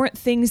like there weren't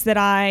things that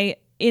I,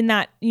 in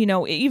that,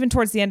 even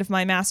towards the end of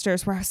my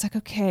master's, where I was like,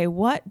 okay,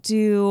 what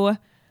do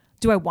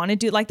I want to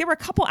do? Like, there were a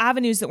couple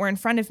avenues that were in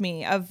front of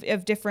me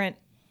of different,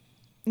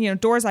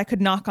 doors I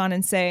could knock on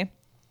and say,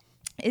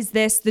 is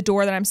this the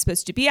door that I'm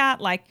supposed to be at?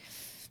 Like,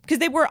 because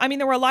there were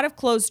a lot of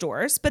closed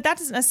doors, but that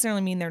doesn't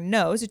necessarily mean they're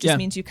no's. It just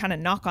means you kind of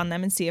knock on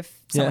them and see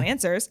if someone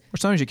answers. Or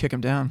sometimes you kick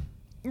them down.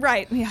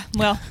 Right. Yeah.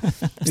 Well,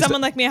 someone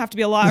like me, I have to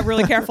be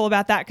really careful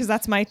about that, because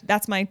that's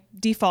my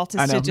default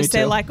is to just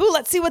say like, "Ooh,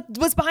 let's see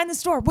what's behind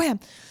this door." Wham.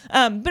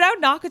 But I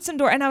would knock at some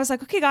door, and I was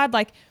like, "Okay, God,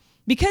 like."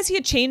 Because he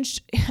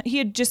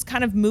had just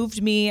kind of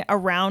moved me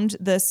around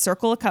the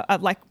circle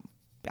of like,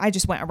 I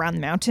just went around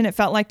the mountain, it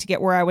felt like, to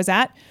get where I was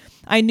at.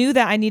 I knew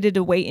that I needed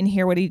to wait and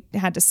hear what he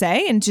had to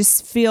say, and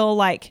just feel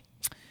like,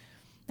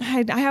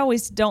 I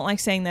always don't like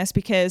saying this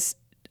because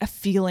a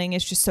feeling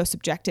is just so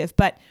subjective.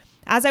 But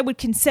as I would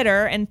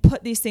consider and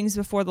put these things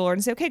before the Lord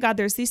and say, okay, God,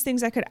 there's these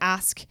things I could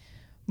ask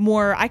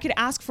more. I could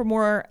ask for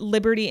more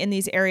liberty in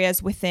these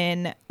areas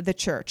within the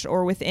church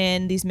or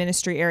within these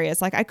ministry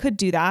areas. Like, I could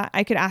do that.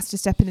 I could ask to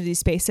step into these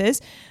spaces.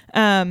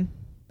 And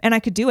I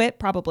could do it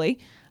probably.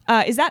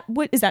 Is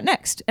that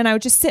next? And I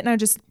would just sit, and I would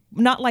just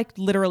not like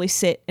literally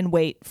sit and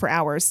wait for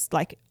hours,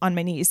 like on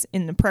my knees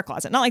in the prayer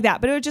closet, not like that,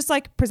 but it would just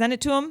like present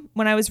it to him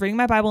when I was reading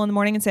my Bible in the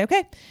morning and say,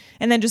 okay.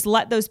 And then just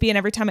let those be. And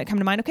every time it come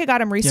to mind, okay,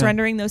 God, I'm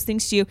resurrendering those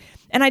things to you.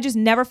 And I just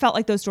never felt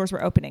like those doors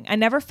were opening. I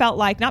never felt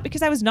like, not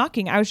because I was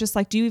knocking, I was just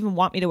like, do you even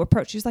want me to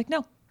approach? She was like,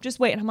 no, just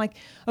wait. And I'm like,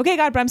 okay,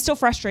 God, but I'm still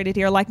frustrated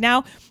here. Like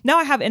now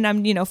I have, and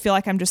I'm, feel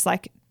like I'm just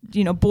like,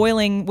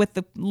 boiling with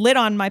the lid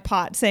on my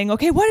pot, saying,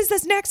 okay, what is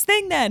this next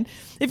thing then?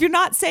 If you're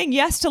not saying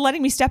yes to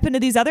letting me step into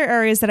these other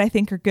areas that I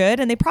think are good,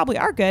 and they probably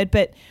are good,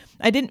 but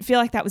I didn't feel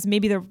like that was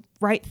maybe the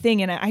right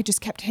thing. And I just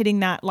kept hitting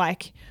that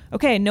like,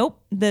 okay,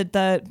 nope,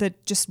 the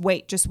just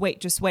wait.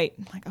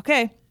 I'm like,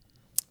 okay.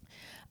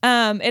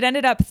 It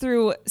ended up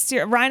through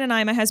Ryan and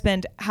I, my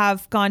husband,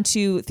 have gone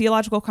to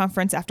theological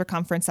conference after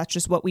conference. That's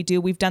just what we do.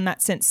 We've done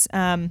that since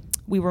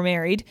we were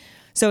married.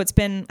 So it's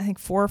been, I think,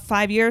 4 or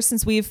 5 years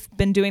since we've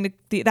been doing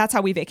that's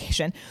how we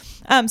vacation.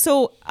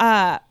 So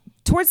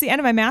towards the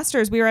end of my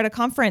master's, we were at a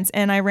conference,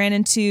 and I ran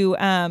into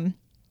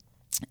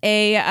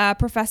a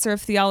professor of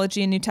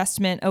theology and New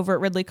Testament over at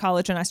Ridley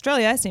College in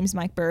Australia. His name's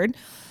Mike Bird.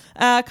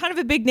 Kind of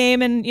a big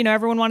name, and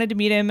everyone wanted to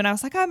meet him, and I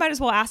was like, I might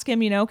as well ask him,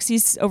 because he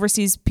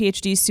oversees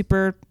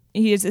PhD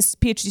he is this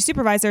PhD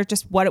supervisor,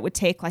 just what it would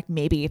take, like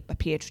maybe a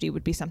PhD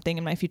would be something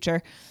in my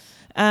future.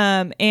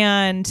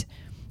 And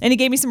he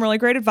gave me some really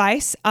great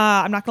advice.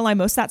 I'm not gonna lie,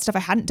 most of that stuff I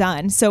hadn't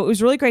done. So it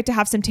was really great to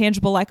have some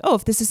tangible, like, oh,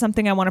 if this is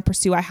something I want to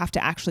pursue, I have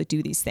to actually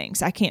do these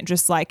things. I can't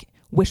just like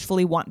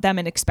wishfully want them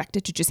and expect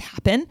it to just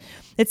happen.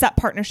 It's that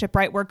partnership,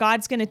 right? Where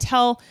God's going to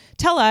tell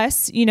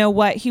us,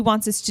 what he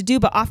wants us to do.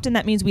 But often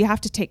that means we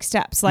have to take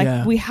steps.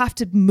 Like we have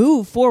to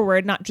move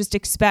forward, not just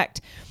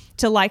expect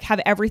to like have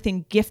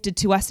everything gifted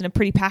to us in a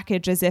pretty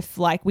package as if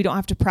like we don't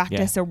have to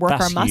practice or work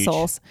our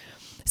muscles.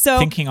 So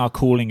thinking our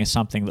calling is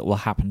something that will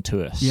happen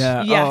to us.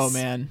 Yeah. Yes. Oh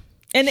man.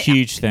 And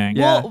huge thing.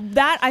 Well,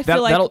 that I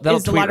feel that'll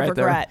is a lot of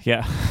regret.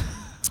 Yeah.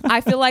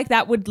 I feel like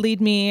that would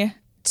lead me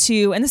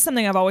to, and this is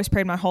something I've always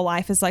prayed my whole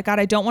life, is like, God,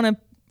 I don't want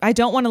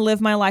to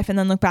live my life and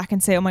then look back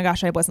and say, oh my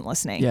gosh, I wasn't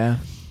listening. Yeah.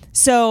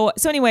 So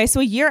anyway,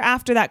 a year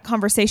after that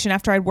conversation,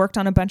 after I'd worked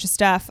on a bunch of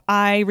stuff,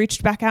 I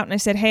reached back out and I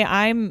said, hey,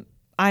 I'm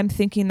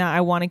thinking that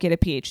I want to get a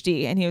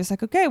PhD. And he was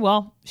like, okay,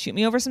 well, shoot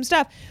me over some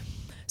stuff.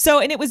 So,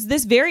 and it was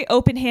this very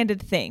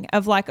open-handed thing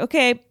of like,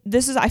 okay,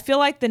 I feel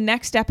like the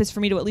next step is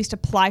for me to at least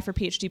apply for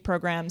PhD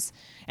programs.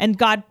 And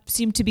God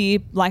seemed to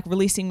be like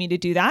releasing me to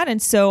do that.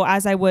 And so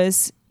as I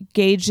was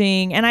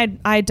gauging, and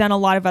I'd done a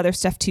lot of other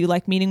stuff too,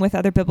 like meeting with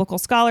other biblical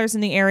scholars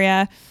in the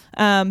area,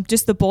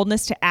 just the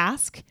boldness to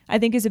ask, I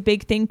think is a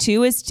big thing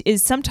too,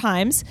 is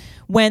sometimes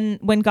when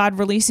God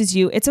releases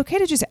you, it's okay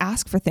to just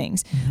ask for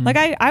things. Mm-hmm. Like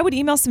I would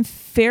email some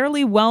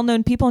fairly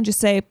well-known people and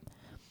just say,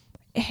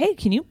 hey,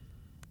 can you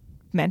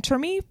mentor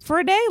me for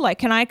a day? Like,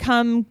 can I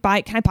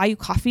buy you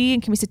coffee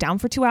and can we sit down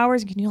for 2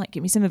 hours and can you like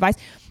give me some advice?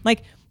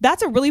 Like,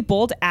 that's a really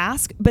bold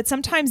ask, but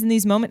sometimes in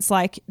these moments,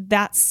 like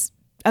that's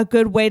a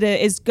good way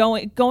is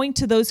going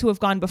to those who have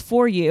gone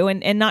before you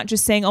and not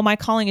just saying, oh, my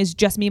calling is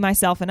just me,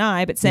 myself, and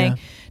I, but saying,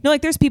 no,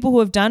 like there's people who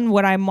have done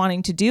what I'm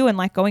wanting to do, and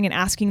like going and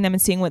asking them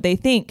and seeing what they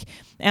think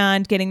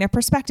and getting their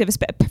perspective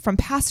from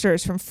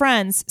pastors, from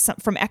friends,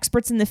 from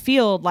experts in the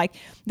field. Like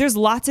there's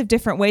lots of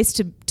different ways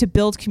to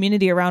build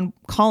community around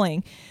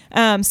calling.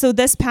 So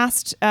this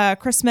past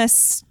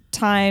Christmas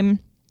time,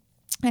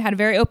 I had a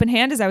very open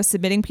hand as I was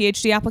submitting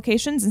PhD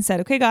applications and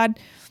said, okay, God,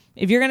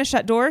 if you're going to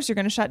shut doors, you're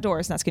going to shut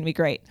doors, and that's going to be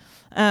great.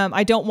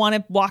 I don't want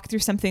to walk through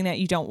something that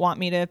you don't want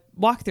me to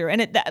walk through.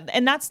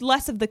 And that's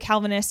less of the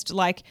Calvinist,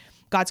 like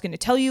God's going to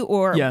tell you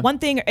or one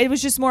thing. It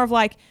was just more of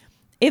like,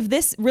 if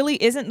this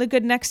really isn't the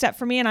good next step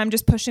for me and I'm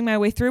just pushing my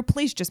way through,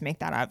 please just make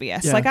that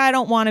obvious. Yeah. Like, I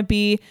don't want to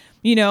be,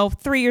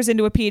 3 years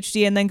into a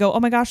PhD and then go, oh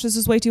my gosh, this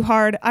is way too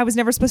hard. I was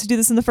never supposed to do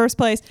this in the first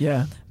place.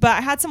 Yeah. But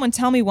I had someone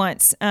tell me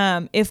once,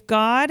 if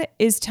God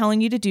is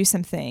telling you to do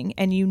something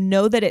and you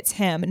know that it's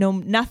him,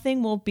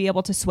 nothing will be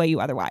able to sway you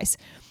otherwise.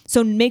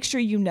 So make sure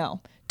you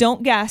know.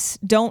 Don't guess.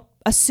 Don't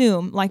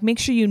assume. Like, make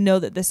sure you know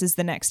that this is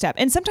the next step.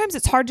 And sometimes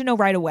it's hard to know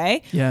right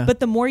away. Yeah. But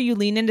the more you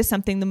lean into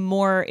something, the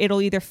more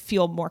it'll either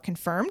feel more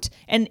confirmed.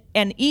 And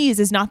ease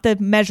is not the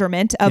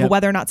measurement of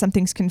whether or not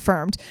something's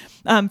confirmed.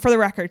 For the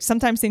record,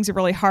 sometimes things are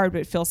really hard,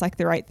 but it feels like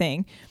the right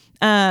thing.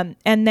 And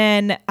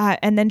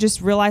then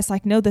just realize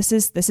like, no, this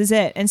is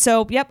it. And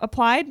so,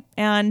 applied.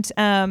 And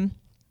a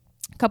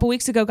couple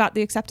weeks ago, got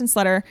the acceptance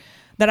letter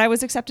that I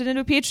was accepted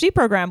into a PhD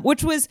program,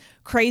 which was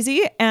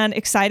crazy and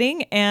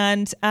exciting.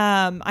 And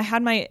I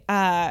had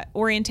my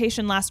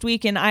orientation last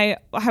week, and I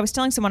was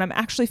telling someone I'm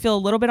actually feel a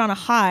little bit on a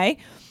high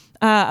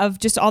of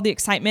just all the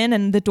excitement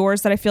and the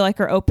doors that I feel like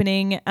are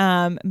opening,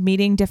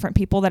 meeting different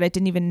people that I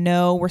didn't even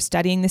know were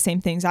studying the same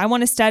things I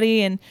want to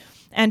study,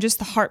 and just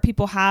the heart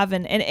people have.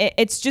 And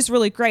it's just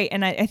really great.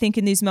 And I think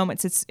in these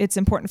moments, it's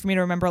important for me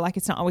to remember, like,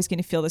 it's not always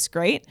going to feel this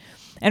great,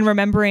 and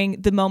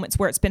remembering the moments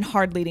where it's been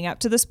hard leading up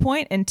to this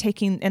point, and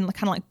taking and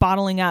kind of like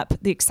bottling up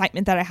the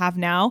excitement that I have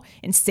now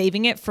and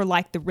saving it for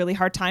like the really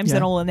hard times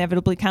that will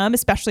inevitably come,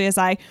 especially as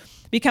I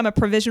become a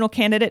provisional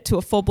candidate to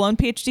a full-blown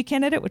PhD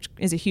candidate, which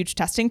is a huge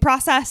testing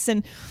process.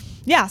 And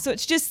so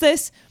it's just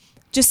this,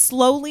 just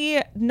slowly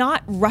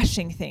not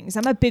rushing things.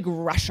 I'm a big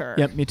rusher.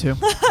 Yep, me too.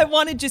 I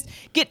want to just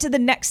get to the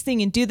next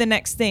thing and do the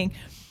next thing.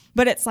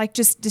 But it's like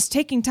just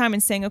taking time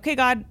and saying, okay,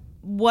 God,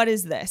 what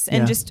is this?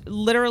 And just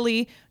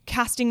literally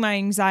casting my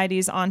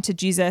anxieties onto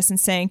Jesus and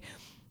saying,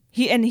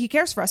 He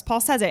cares for us. Paul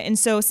says it. And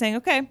so saying,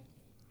 okay,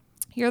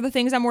 here are the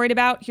things I'm worried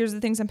about. Here's the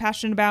things I'm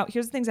passionate about.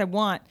 Here's the things I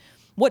want.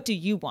 What do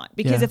you want?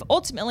 Because if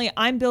ultimately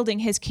I'm building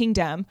his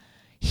kingdom,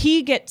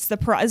 he gets this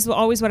is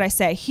always what I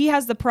say. He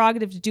has the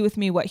prerogative to do with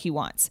me what he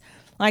wants.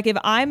 Like, if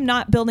I'm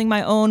not building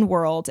my own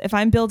world, if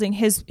I'm building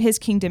his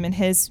kingdom and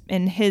his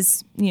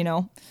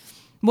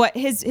what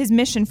his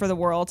mission for the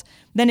world,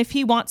 then if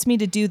he wants me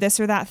to do this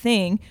or that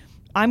thing,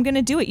 I'm going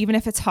to do it, even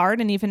if it's hard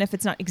and even if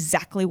it's not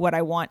exactly what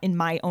I want in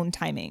my own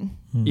timing.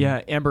 Yeah,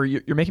 Amber,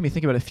 you're making me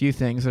think about a few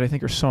things that I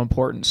think are so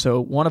important.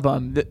 So one of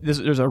them,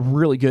 there's a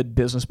really good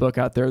business book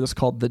out there that's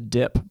called The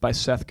Dip by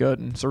Seth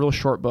Godin. It's a real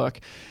short book.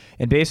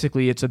 And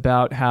basically it's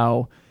about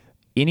how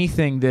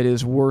anything that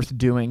is worth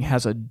doing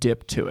has a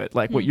dip to it.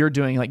 Like what you're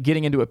doing, like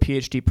getting into a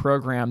PhD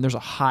program, there's a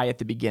high at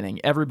the beginning.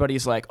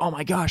 Everybody's like, oh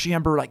my gosh,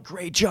 Amber, like,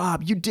 great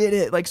job. You did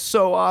it. Like,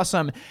 so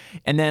awesome.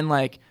 And then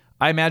like,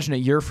 I imagine a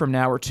year from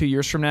now or 2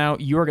 years from now,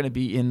 you're going to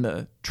be in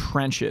the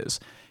trenches.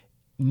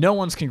 No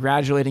one's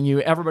congratulating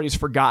you. Everybody's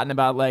forgotten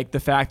about like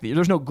the fact that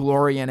there's no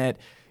glory in it.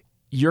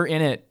 you're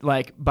in it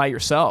like by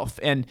yourself.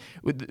 And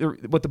what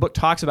the book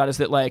talks about is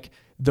that like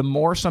the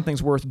more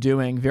something's worth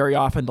doing, very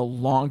often the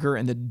longer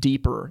and the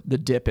deeper the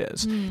dip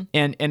is.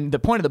 And the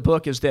point of the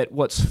book is that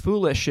what's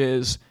foolish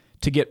is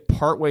to get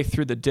partway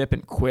through the dip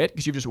and quit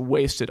because you've just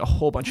wasted a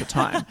whole bunch of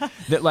time.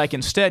 That like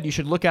instead you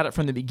should look at it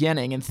from the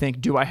beginning and think,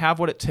 do I have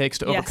what it takes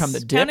to overcome the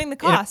dip? Counting the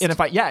cost. And if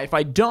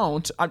I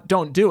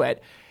don't do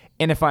it.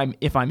 And if I'm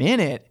in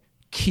it,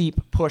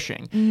 keep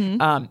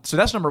pushing. So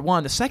that's number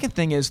one. The second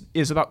thing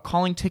is about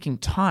calling taking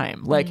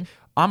time. Like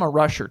I'm a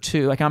rusher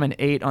too. Like I'm an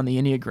 8 on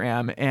the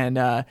Enneagram,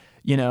 and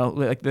you know,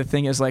 like the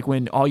thing is like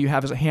when all you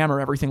have is a hammer,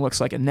 everything looks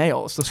like a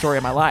nail. It's the story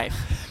of my life.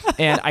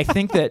 And I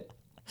think that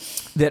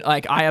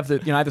like I have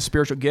the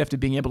spiritual gift of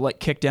being able to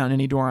like kick down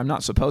any door I'm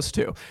not supposed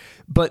to.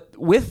 But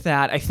with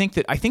that, I think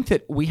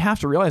that we have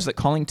to realize that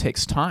calling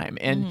takes time.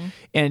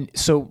 And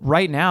so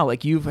right now,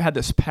 like you've had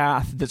this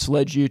path that's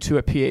led you to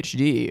a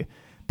PhD,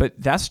 but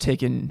that's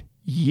taken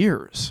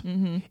years.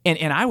 And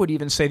I would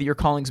even say that your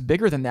calling's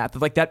bigger than that.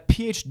 That like that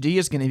PhD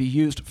is going to be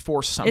used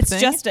for something.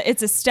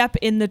 It's a step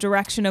in the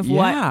direction of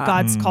what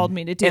God's called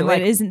me to do.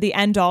 Like, it isn't the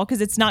end all because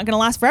it's not going to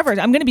last forever.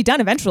 I'm going to be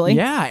done eventually.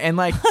 Yeah, and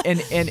like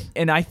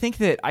and I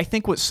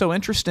think what's so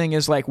interesting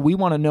is like we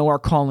want to know our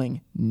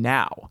calling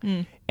now.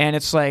 And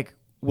it's like,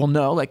 well,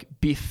 no, like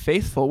be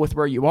faithful with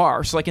where you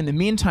are. So like in the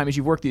meantime, as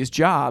you work these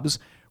jobs,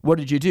 what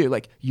did you do?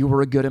 Like you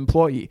were a good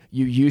employee.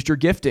 You used your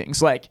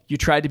giftings. Like you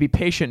tried to be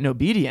patient and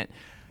obedient.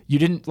 You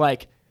didn't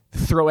like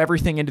throw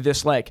everything into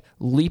this like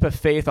leap of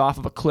faith off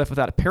of a cliff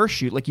without a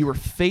parachute. Like you were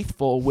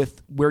faithful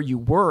with where you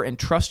were and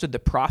trusted the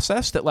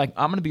process that like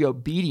I'm going to be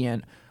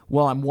obedient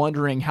while I'm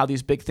wondering how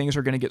these big things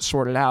are going to get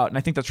sorted out. And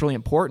I think that's really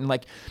important.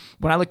 Like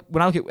when I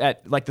look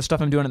at like the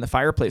stuff I'm doing in the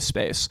fireplace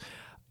space,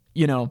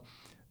 you know,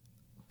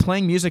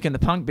 playing music in the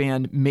punk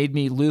band made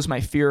me lose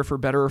my fear, for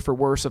better or for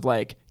worse, of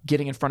like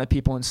getting in front of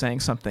people and saying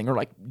something, or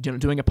like, you know,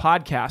 doing a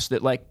podcast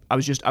that like I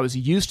was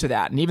used to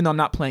that. And even though I'm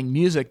not playing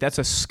music, that's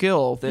a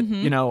skill that,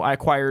 you know, I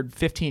acquired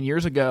 15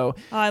 years ago.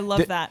 Oh, I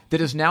love that.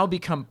 That has now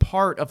become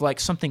part of like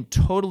something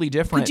totally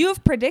different. Could you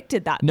have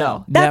predicted that? No,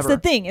 though? That's never.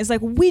 the thing, is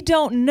like we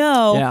don't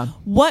know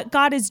what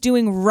God is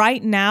doing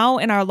right now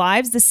in our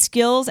lives, the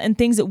skills and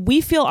things that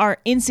we feel are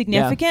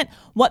insignificant,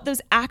 what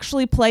those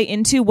actually play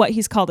into what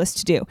he's called us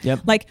to do.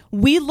 Like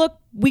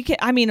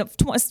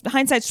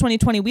hindsight's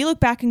 2020. We look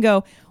back and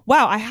go,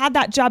 wow, I had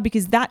that job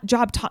because that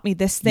job taught me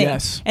this thing.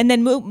 And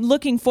then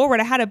looking forward,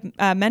 I had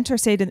a mentor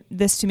say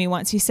this to me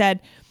once. He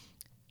said,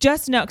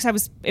 just know,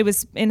 because it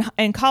was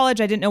in college,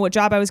 I didn't know what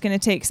job I was going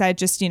to take because I had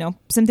just, you know,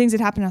 some things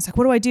had happened. I was like,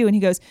 what do I do? And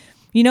he goes,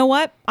 you know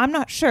what? I'm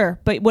not sure,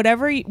 but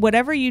whatever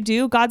you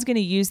do, God's going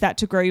to use that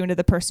to grow you into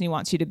the person he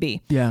wants you to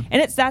be.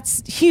 And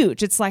that's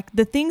huge. It's like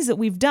the things that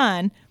we've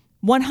done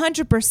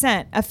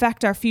 100%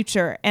 affect our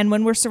future. And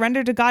when we're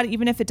surrendered to God,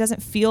 even if it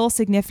doesn't feel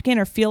significant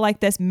or feel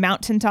like this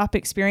mountaintop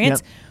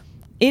experience,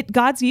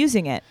 God's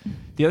using it.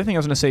 The other thing I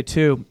was going to say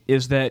too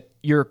is that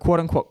your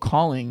quote unquote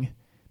calling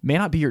may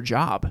not be your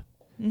job.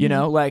 You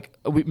know, like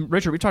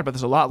Richard, we talked about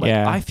this a lot. Like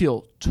I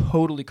feel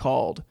totally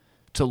called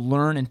to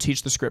learn and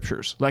teach the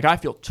scriptures. Like I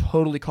feel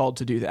totally called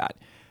to do that,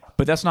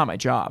 but that's not my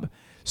job.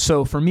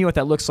 So for me, what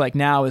that looks like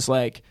now is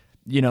like,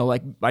 you know,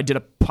 like I did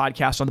a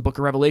podcast on the book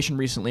of Revelation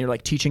recently, or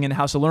like teaching in the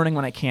House of Learning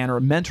when I can,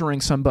 or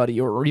mentoring somebody,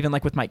 or even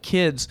like with my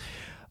kids,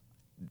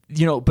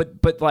 you know,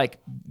 but like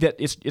that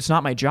it's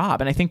not my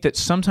job. And I think that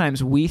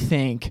sometimes we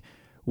think,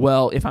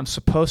 well, if I'm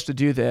supposed to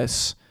do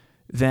this,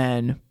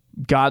 then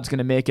God's going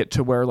to make it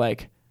to where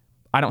like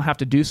I don't have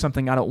to do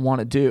something I don't want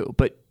to do.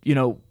 But, you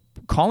know,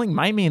 calling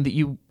might mean that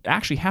you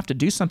actually have to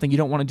do something you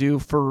don't want to do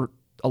for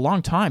a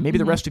long time, maybe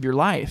the rest of your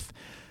life.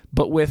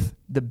 But with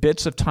the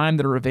bits of time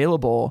that are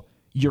available,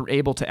 you're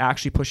able to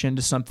actually push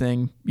into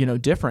something, you know,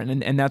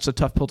 different. And that's a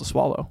tough pill to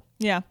swallow.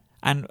 Yeah.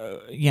 And,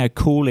 you know,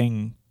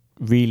 calling,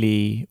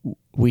 really,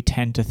 we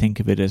tend to think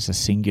of it as a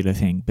singular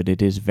thing, but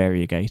it is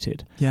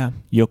variegated. Yeah.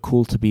 You're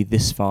called to be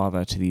this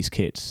father to these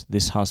kids,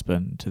 this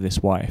husband to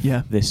this wife,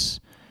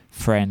 this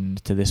friend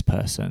to this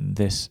person,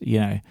 this, you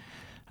know,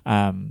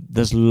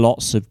 there's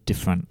lots of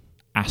different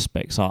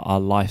aspects. Our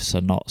lives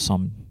are not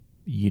some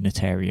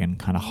unitarian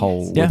kind of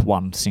whole with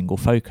one single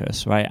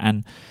focus, right?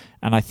 And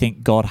I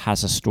think God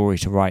has a story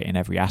to write in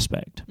every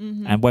aspect.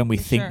 And when we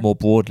think more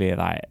broadly of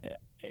that,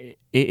 it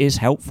is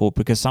helpful,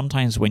 because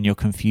sometimes when you're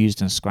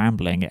confused and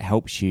scrambling, it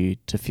helps you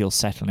to feel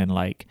settled in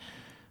like,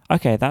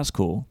 okay, that's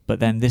cool. But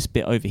then this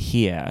bit over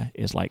here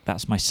is like,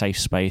 that's my safe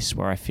space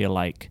where I feel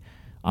like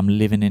I'm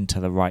living into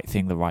the right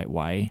thing the right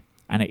way.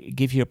 And it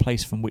gives you a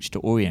place from which to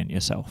orient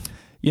yourself.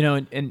 You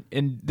know,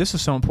 and this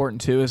is so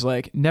important too, is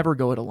like never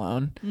go it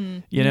alone.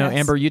 You know,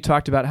 Amber, you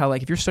talked about how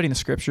like if you're studying the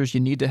scriptures,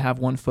 you need to have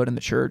one foot in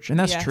the church. And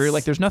that's true.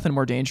 Like there's nothing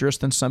more dangerous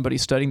than somebody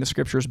studying the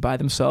scriptures by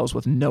themselves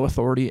with no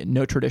authority,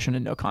 no tradition,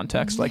 and no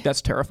context. Like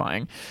that's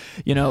terrifying.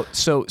 You know,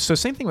 so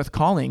same thing with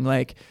calling.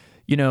 Like,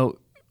 you know,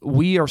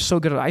 we are so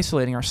good at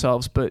isolating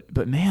ourselves,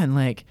 but man,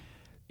 like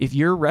if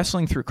you're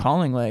wrestling through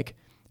calling, like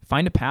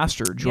find a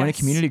pastor, join a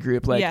community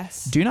group. Like,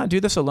 do not do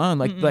this alone.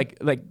 Like,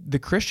 like the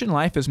Christian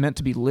life is meant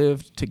to be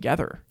lived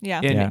together.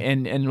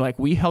 And like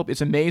we help. It's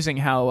amazing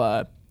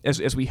how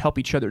as we help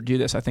each other do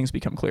this, things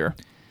become clear.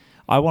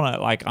 I want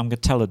to I'm going to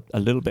tell a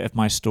little bit of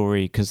my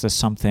story because there's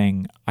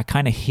something I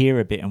kind of hear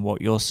a bit in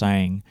what you're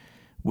saying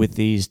with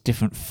these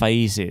different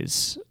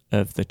phases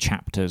of the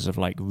chapters of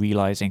like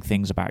realizing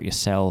things about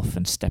yourself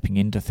and stepping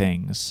into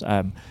things.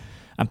 And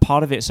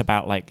part of it's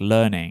about like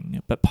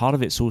learning, but part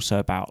of it's also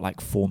about like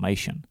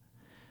formation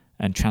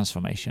and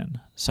transformation.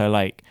 So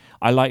like,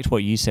 I liked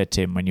what you said,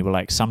 Tim, when you were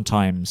like,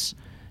 sometimes,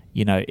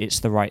 it's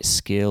the right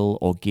skill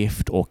or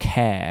gift or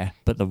care,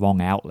 but the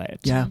wrong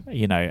outlet. Yeah.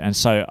 And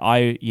so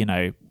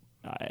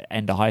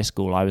end of high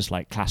school, I was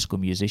like classical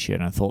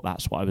musician and thought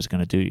that's what I was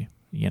going to do,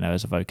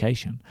 as a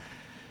vocation.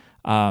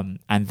 And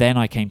then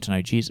I came to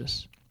know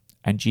Jesus,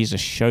 and Jesus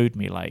showed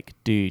me like,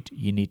 dude,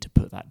 you need to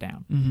put that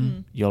down. Mm-hmm.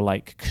 You're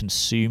like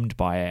consumed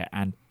by it,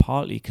 and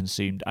partly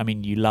consumed. I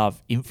mean, you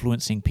love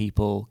influencing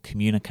people,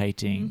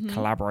 communicating,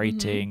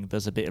 collaborating.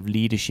 There's a bit of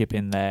leadership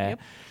in there,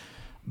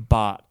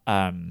 but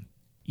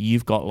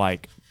you've got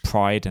like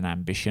pride and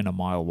ambition a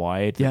mile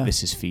wide that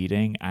this is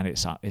feeding, and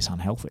it's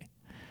unhealthy.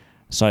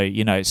 So,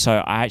 so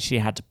I actually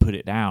had to put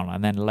it down.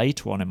 And then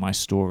later on in my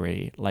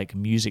story, like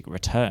music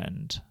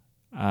returned,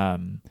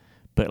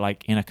 but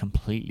like in a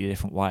completely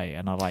different way.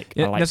 And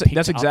that's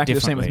exactly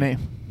the same with me.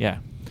 Yeah.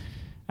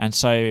 And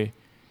so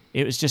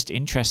it was just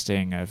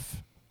interesting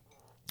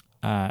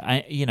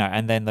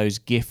and then those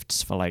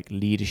gifts for like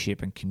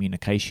leadership and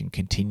communication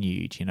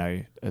continued,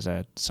 as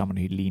someone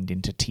who leaned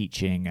into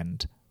teaching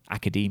and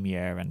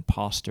academia and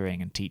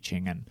pastoring and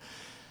teaching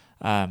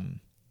and,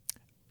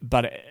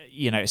 but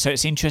so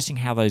it's interesting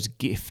how those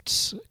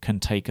gifts can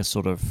take a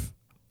sort of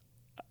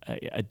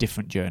a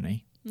different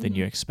journey than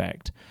you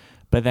expect.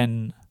 But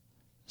then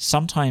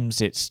sometimes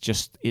it's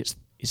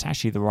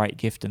actually the right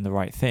gift and the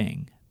right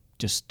thing.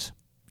 Just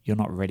you're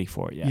not ready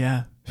for it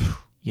yet.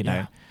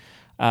 Yeah.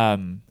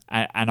 And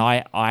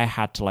I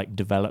had to like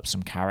develop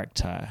some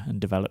character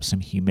and develop some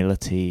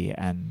humility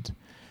and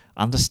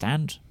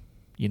understand,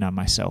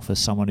 myself as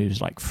someone who's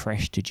like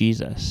fresh to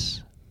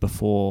Jesus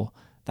before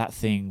that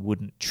thing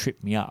wouldn't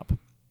trip me up,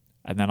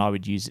 and then I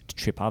would use it to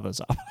trip others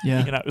up.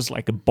 Yeah. It was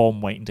like a bomb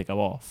waiting to go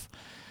off.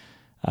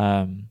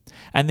 And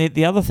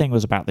the other thing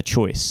was about the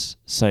choice.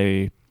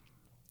 So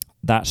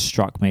that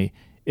struck me.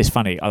 It's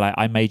funny.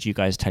 I made you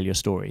guys tell your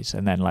stories,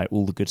 and then like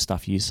all the good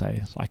stuff you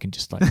say, I can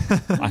just like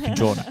I can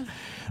draw on it.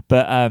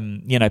 But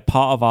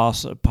part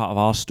of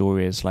our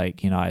story is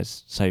like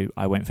so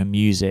I went from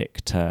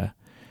music to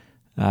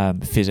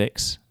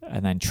physics,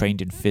 and then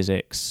trained in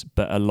physics,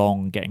 but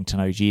along getting to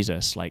know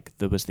Jesus, like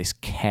there was this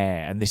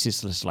care, and this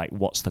is just like,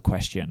 what's the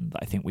question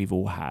that I think we've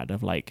all had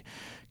of like,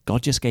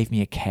 God just gave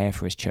me a care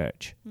for his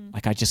church.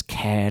 Like I just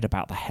cared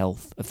about the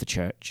health of the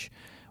church,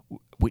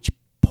 which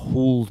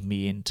pulled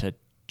me into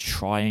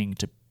trying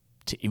to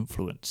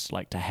influence,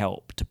 like to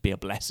help, to be a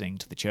blessing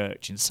to the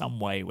church in some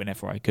way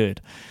whenever I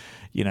could,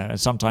 and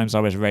sometimes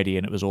I was ready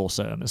and it was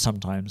awesome, and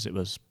sometimes it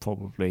was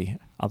probably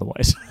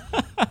otherwise.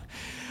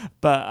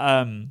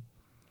 But,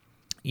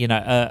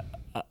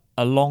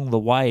 along the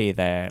way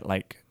there,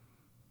 like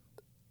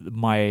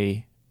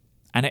and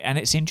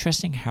it's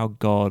interesting how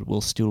God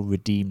will still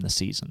redeem the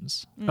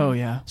seasons. Oh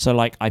yeah. So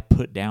like I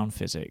put down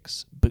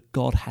physics, but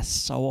God has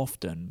so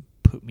often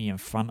put me in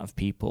front of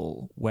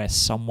people where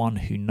someone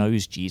who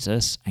knows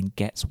Jesus and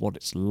gets what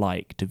it's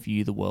like to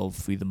view the world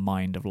through the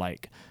mind of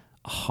like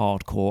a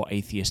hardcore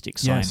atheistic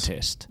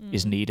scientist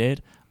is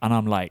needed. And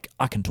I'm like,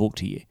 I can talk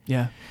to you.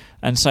 Yeah.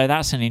 And so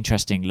that's an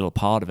interesting little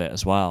part of it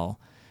as well.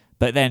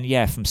 But then,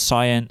 from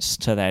science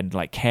to then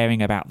like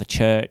caring about the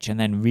church, and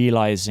then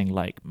realizing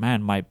like,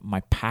 man,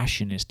 my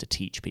passion is to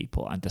teach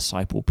people and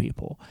disciple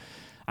people.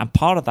 And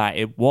part of that,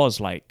 it was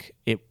like,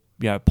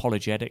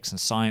 apologetics and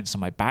science and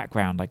my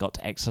background, I got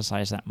to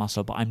exercise that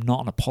muscle, but I'm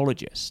not an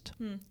apologist,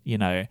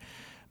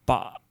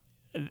 But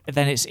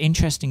then it's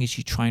interesting as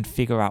you try and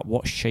figure out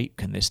what shape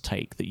can this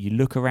take, that you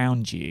look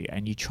around you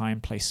and you try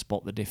and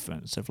spot the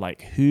difference of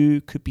like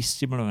who could be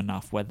similar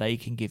enough where they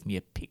can give me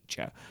a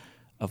picture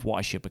of what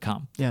I should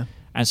become. Yeah.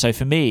 And so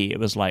for me, it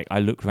was like I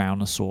looked around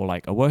and saw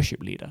like a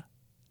worship leader.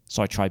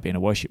 So I tried being a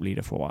worship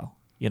leader for a while.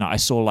 I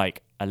saw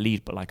like a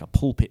lead, but like a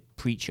pulpit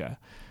preacher,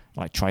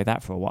 like try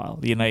that for a while.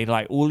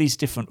 Like all these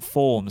different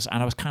forms,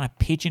 and I was kind of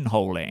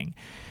pigeonholing.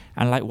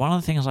 And like one of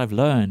the things I've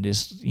learned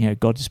is,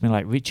 God just been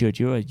like, Richard,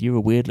 you're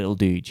a weird little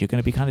dude. You're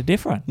going to be kind of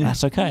different. Yeah.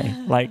 That's okay.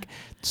 Like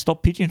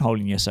stop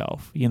pigeonholing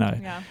yourself,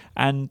 Yeah.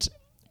 And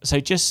so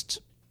just,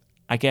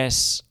 I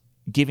guess,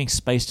 giving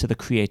space to the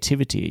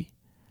creativity.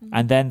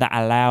 And then that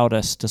allowed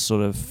us to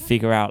sort of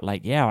figure out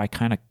like, I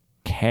kind of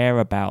care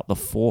about the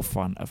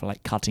forefront of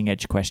like cutting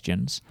edge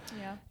questions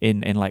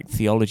in like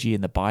theology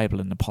and the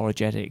Bible and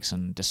apologetics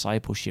and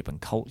discipleship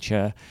and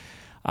culture.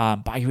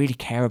 But I really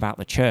care about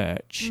the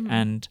church.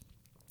 And,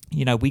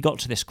 we got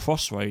to this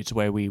crossroads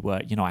where we were,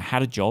 I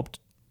had a job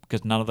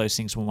because none of those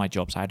things were my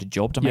jobs. I had a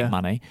job to make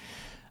money.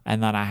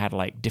 And then I had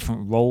like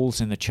different roles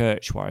in the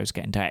church where I was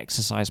getting to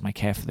exercise my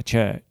care for the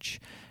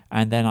church.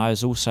 And then I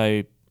was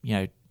also,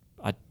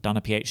 I'd done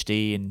a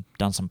PhD and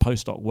done some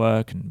postdoc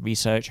work and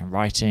research and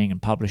writing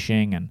and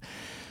publishing.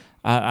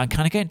 I'm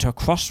kind of getting to a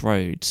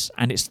crossroads,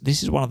 and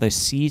this is one of those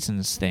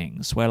seasons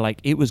things where like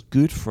it was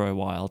good for a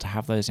while to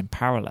have those in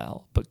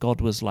parallel, but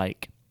God was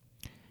like,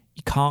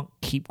 you can't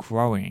keep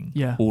growing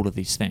all of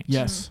these things.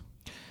 Yes.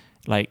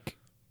 Like,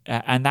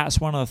 and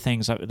that's one of the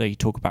things that you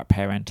talk about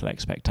parental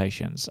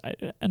expectations.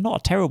 And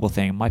not a terrible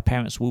thing. My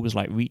parents were always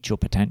like, reach your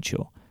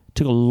potential. It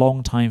took a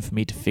long time for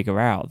me to figure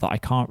out that I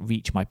can't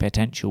reach my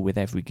potential with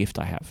every gift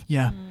I have.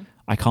 Yeah.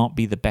 I can't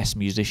be the best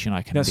musician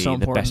I can That's be, so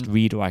the best important.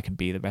 reader I can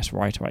be, the best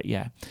writer.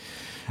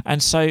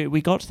 And so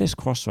we got to this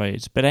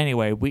crossroads. But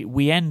anyway,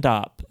 we end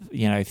up,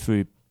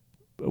 through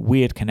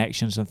weird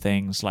connections and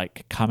things,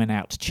 like coming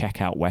out to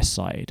check out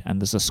Westside, and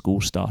there's a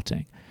school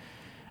starting.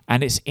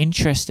 And it's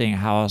interesting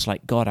how I was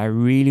like, God, I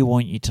really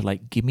want you to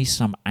like give me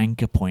some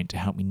anchor point to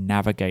help me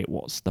navigate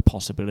what's the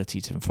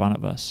possibilities in front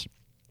of us.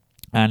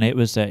 And it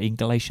was in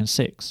Galatians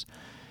 6.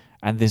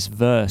 And this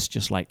verse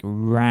just like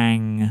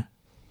rang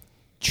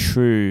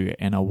true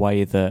in a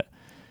way that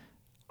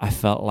I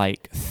felt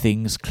like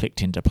things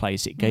clicked into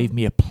place. It gave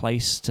me a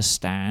place to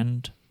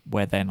stand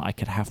where then I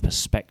could have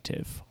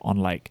perspective on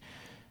like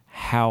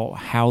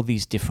how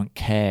these different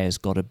cares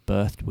God had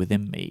birthed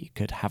within me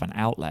could have an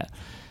outlet.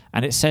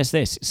 And it says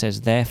this, it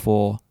says,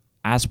 therefore,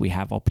 as we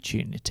have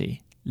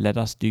opportunity, let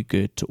us do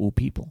good to all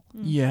people,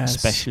 Yes.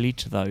 especially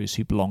to those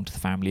who belong to the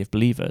family of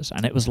believers.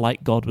 And it was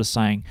like God was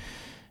saying,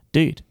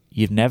 dude,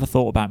 you've never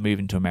thought about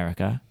moving to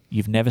America.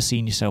 You've never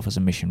seen yourself as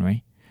a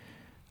missionary.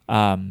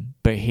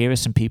 But here are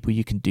some people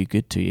you can do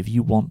good to. If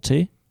you want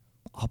to,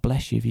 I'll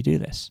bless you if you do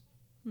this.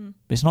 But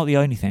it's not the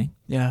only thing.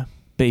 Yeah.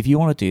 But if you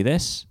want to do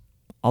this,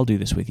 I'll do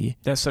this with you.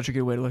 That's such a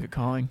good way to look at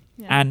calling.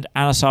 Yeah.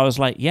 And so I was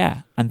like,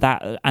 yeah. And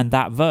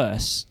that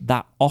verse,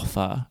 that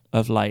offer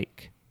of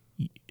like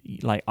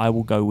I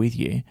will go with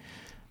you,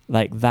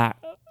 like that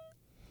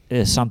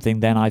is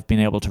something then I've been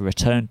able to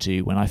return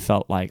to when I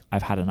felt like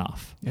I've had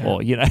enough,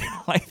 or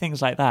like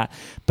things like that.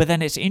 But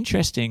then it's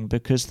interesting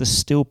because there's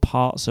still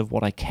parts of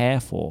what I care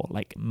for,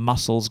 like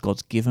muscles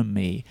God's given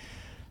me,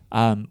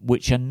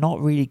 which are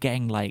not really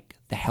getting like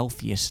the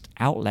healthiest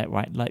outlet,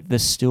 right? Like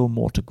there's still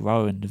more to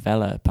grow and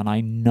develop. And I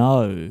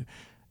know,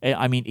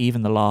 I mean,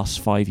 even the last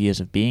 5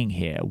 years of being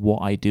here,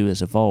 what I do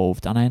has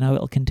evolved, and I know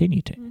it'll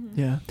continue to.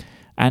 Yeah.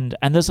 And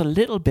there's a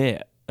little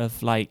bit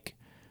of like,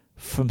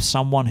 from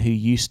someone who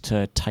used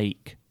to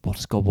take what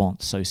does God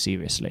want so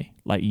seriously,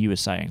 like you were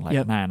saying,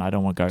 like, man, I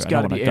don't want to go, I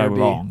don't want to go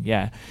wrong.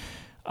 Yeah.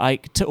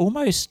 Like to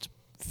almost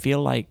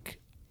feel like,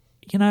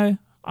 I'm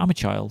a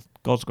child,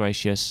 God's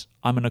gracious,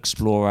 I'm an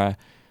explorer.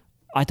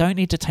 I don't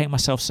need to take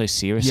myself so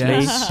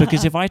seriously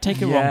because if I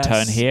take a wrong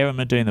turn here and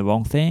I'm doing the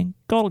wrong thing,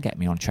 God will get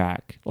me on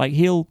track. Like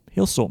he'll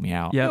sort me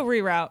out. Yeah. Go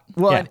reroute.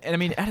 Well, and I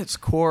mean, at its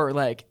core,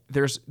 like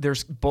there's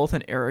both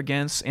an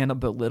arrogance and a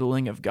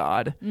belittling of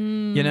God.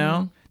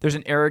 There's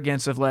an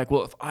arrogance of like,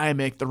 well, if I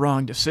make the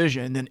wrong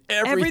decision, then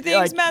everything's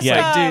Everything's messed like,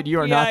 up. dude,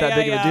 you are not that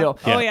big of a deal.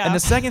 Oh yeah. And the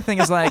second thing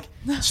is like,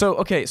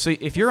 so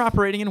if you're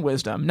operating in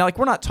wisdom, now like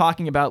we're not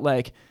talking about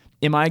like,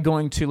 am I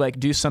going to like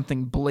do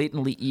something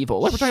blatantly evil?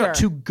 Like we're talking about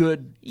two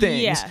good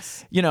things.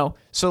 Yes.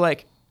 So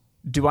like,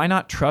 do I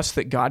not trust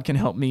that God can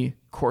help me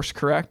course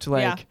correct?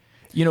 Like,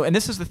 and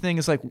this is the thing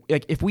is like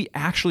if we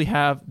actually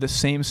have the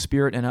same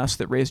spirit in us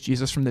that raised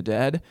Jesus from the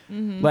dead,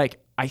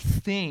 like I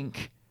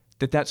think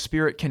that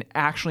spirit can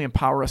actually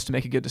empower us to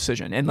make a good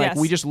decision. And like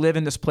we just live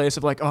in this place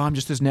of like, oh, I'm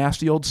just this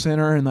nasty old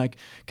sinner and like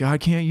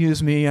God can't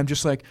use me. I'm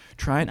just like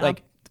trying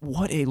like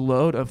what a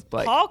load of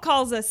like Paul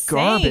calls us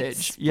garbage.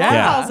 Saints. Yeah.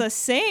 Paul calls us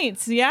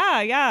saints.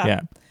 Yeah.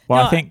 Yeah.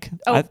 Well, No, I think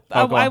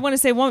I want to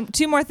say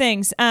two more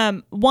things.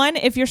 One,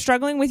 if you're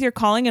struggling with your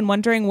calling and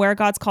wondering where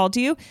God's called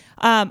you,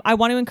 I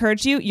want to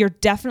encourage you. You're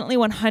definitely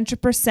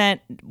 100%,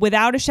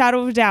 without a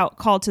shadow of a doubt,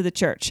 called to the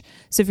church.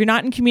 So if you're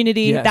not in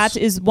community, that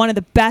is one of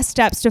the best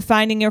steps to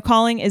finding your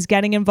calling is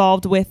getting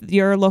involved with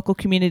your local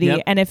community.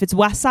 Yep. And if it's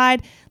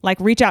Westside, like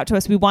reach out to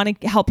us. We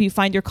want to help you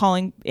find your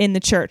calling in the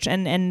church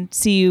and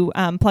see you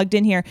plugged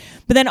in here.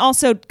 But then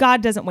also,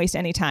 God doesn't waste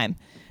any time.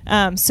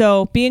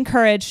 So be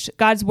encouraged.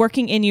 God's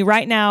working in you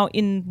right now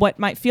in what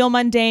might feel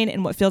mundane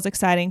and what feels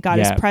exciting. God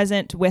is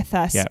present with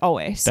us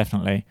always.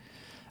 Definitely.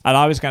 And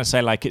I was going to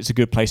say, like, it's a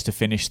good place to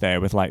finish there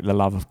with like the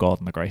love of God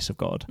and the grace of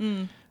God.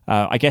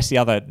 I guess the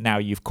other, now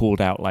you've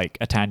called out like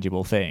a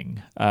tangible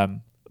thing.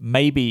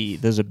 Maybe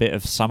there's a bit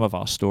of some of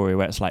our story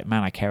where it's like,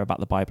 man, I care about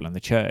the Bible and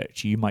the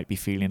church. You might be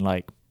feeling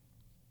like,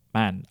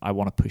 man, I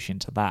want to push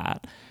into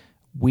that.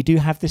 We do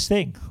have this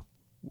thing.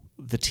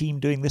 The team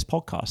doing this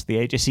podcast, the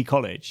AJC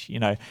College,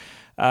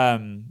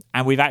 and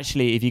we've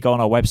actually, if you go on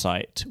our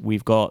website,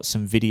 we've got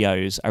some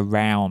videos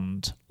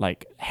around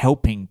like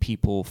helping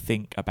people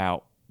think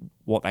about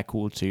what they're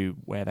called to,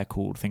 where they're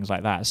called, things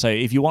like that. So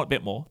if you want a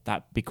bit more,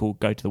 that'd be cool.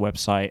 Go to the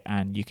website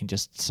and you can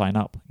just sign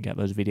up and get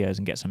those videos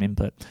and get some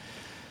input.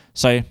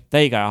 So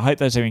there you go. I hope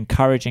those are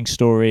encouraging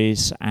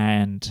stories,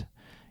 and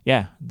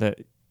that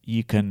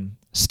you can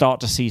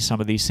start to see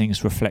some of these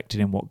things reflected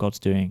in what God's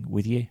doing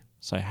with you.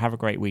 So have a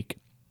great week.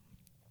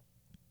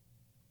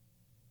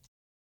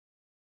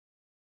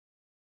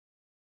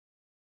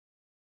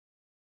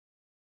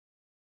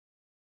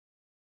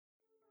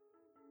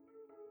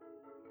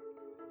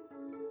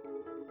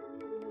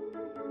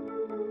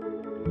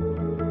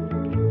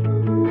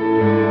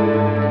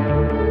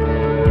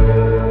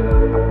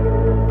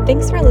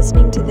 Thanks for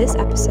listening to this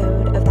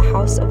episode of the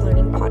House of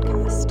Learning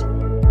podcast.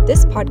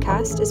 This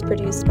podcast is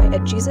produced by A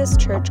Jesus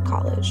Church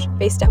College,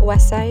 based at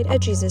Westside A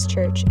Jesus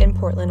Church in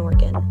Portland,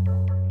 Oregon.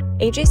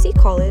 AJC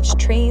College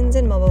trains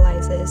and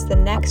mobilizes the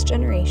next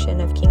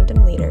generation of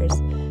kingdom leaders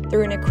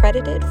through an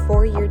accredited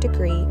 4-year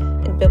degree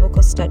in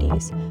biblical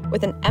studies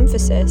with an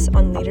emphasis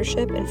on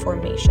leadership and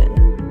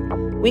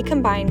formation. We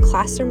combine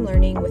classroom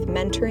learning with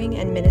mentoring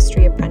and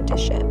ministry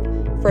apprenticeship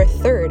for a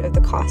third of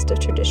the cost of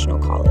traditional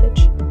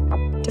college.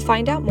 To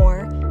find out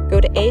more, go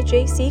to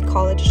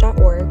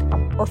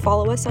ajccollege.org or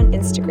follow us on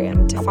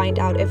Instagram to find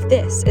out if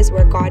this is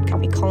where God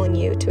could be calling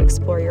you to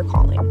explore your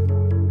calling.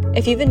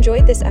 If you've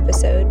enjoyed this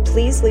episode,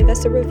 please leave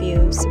us a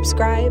review,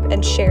 subscribe,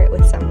 and share it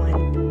with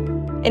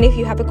someone. And if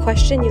you have a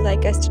question you'd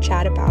like us to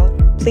chat about,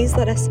 please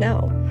let us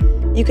know.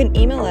 You can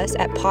email us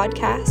at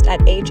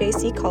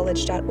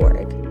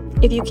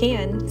podcast@ajccollege.org. If you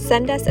can,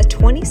 send us a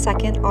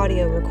 20-second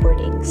audio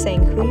recording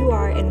saying who you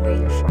are and where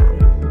you're from,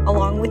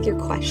 along with your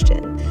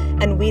question,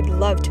 and we'd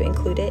love to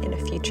include it in a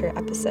future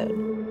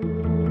episode.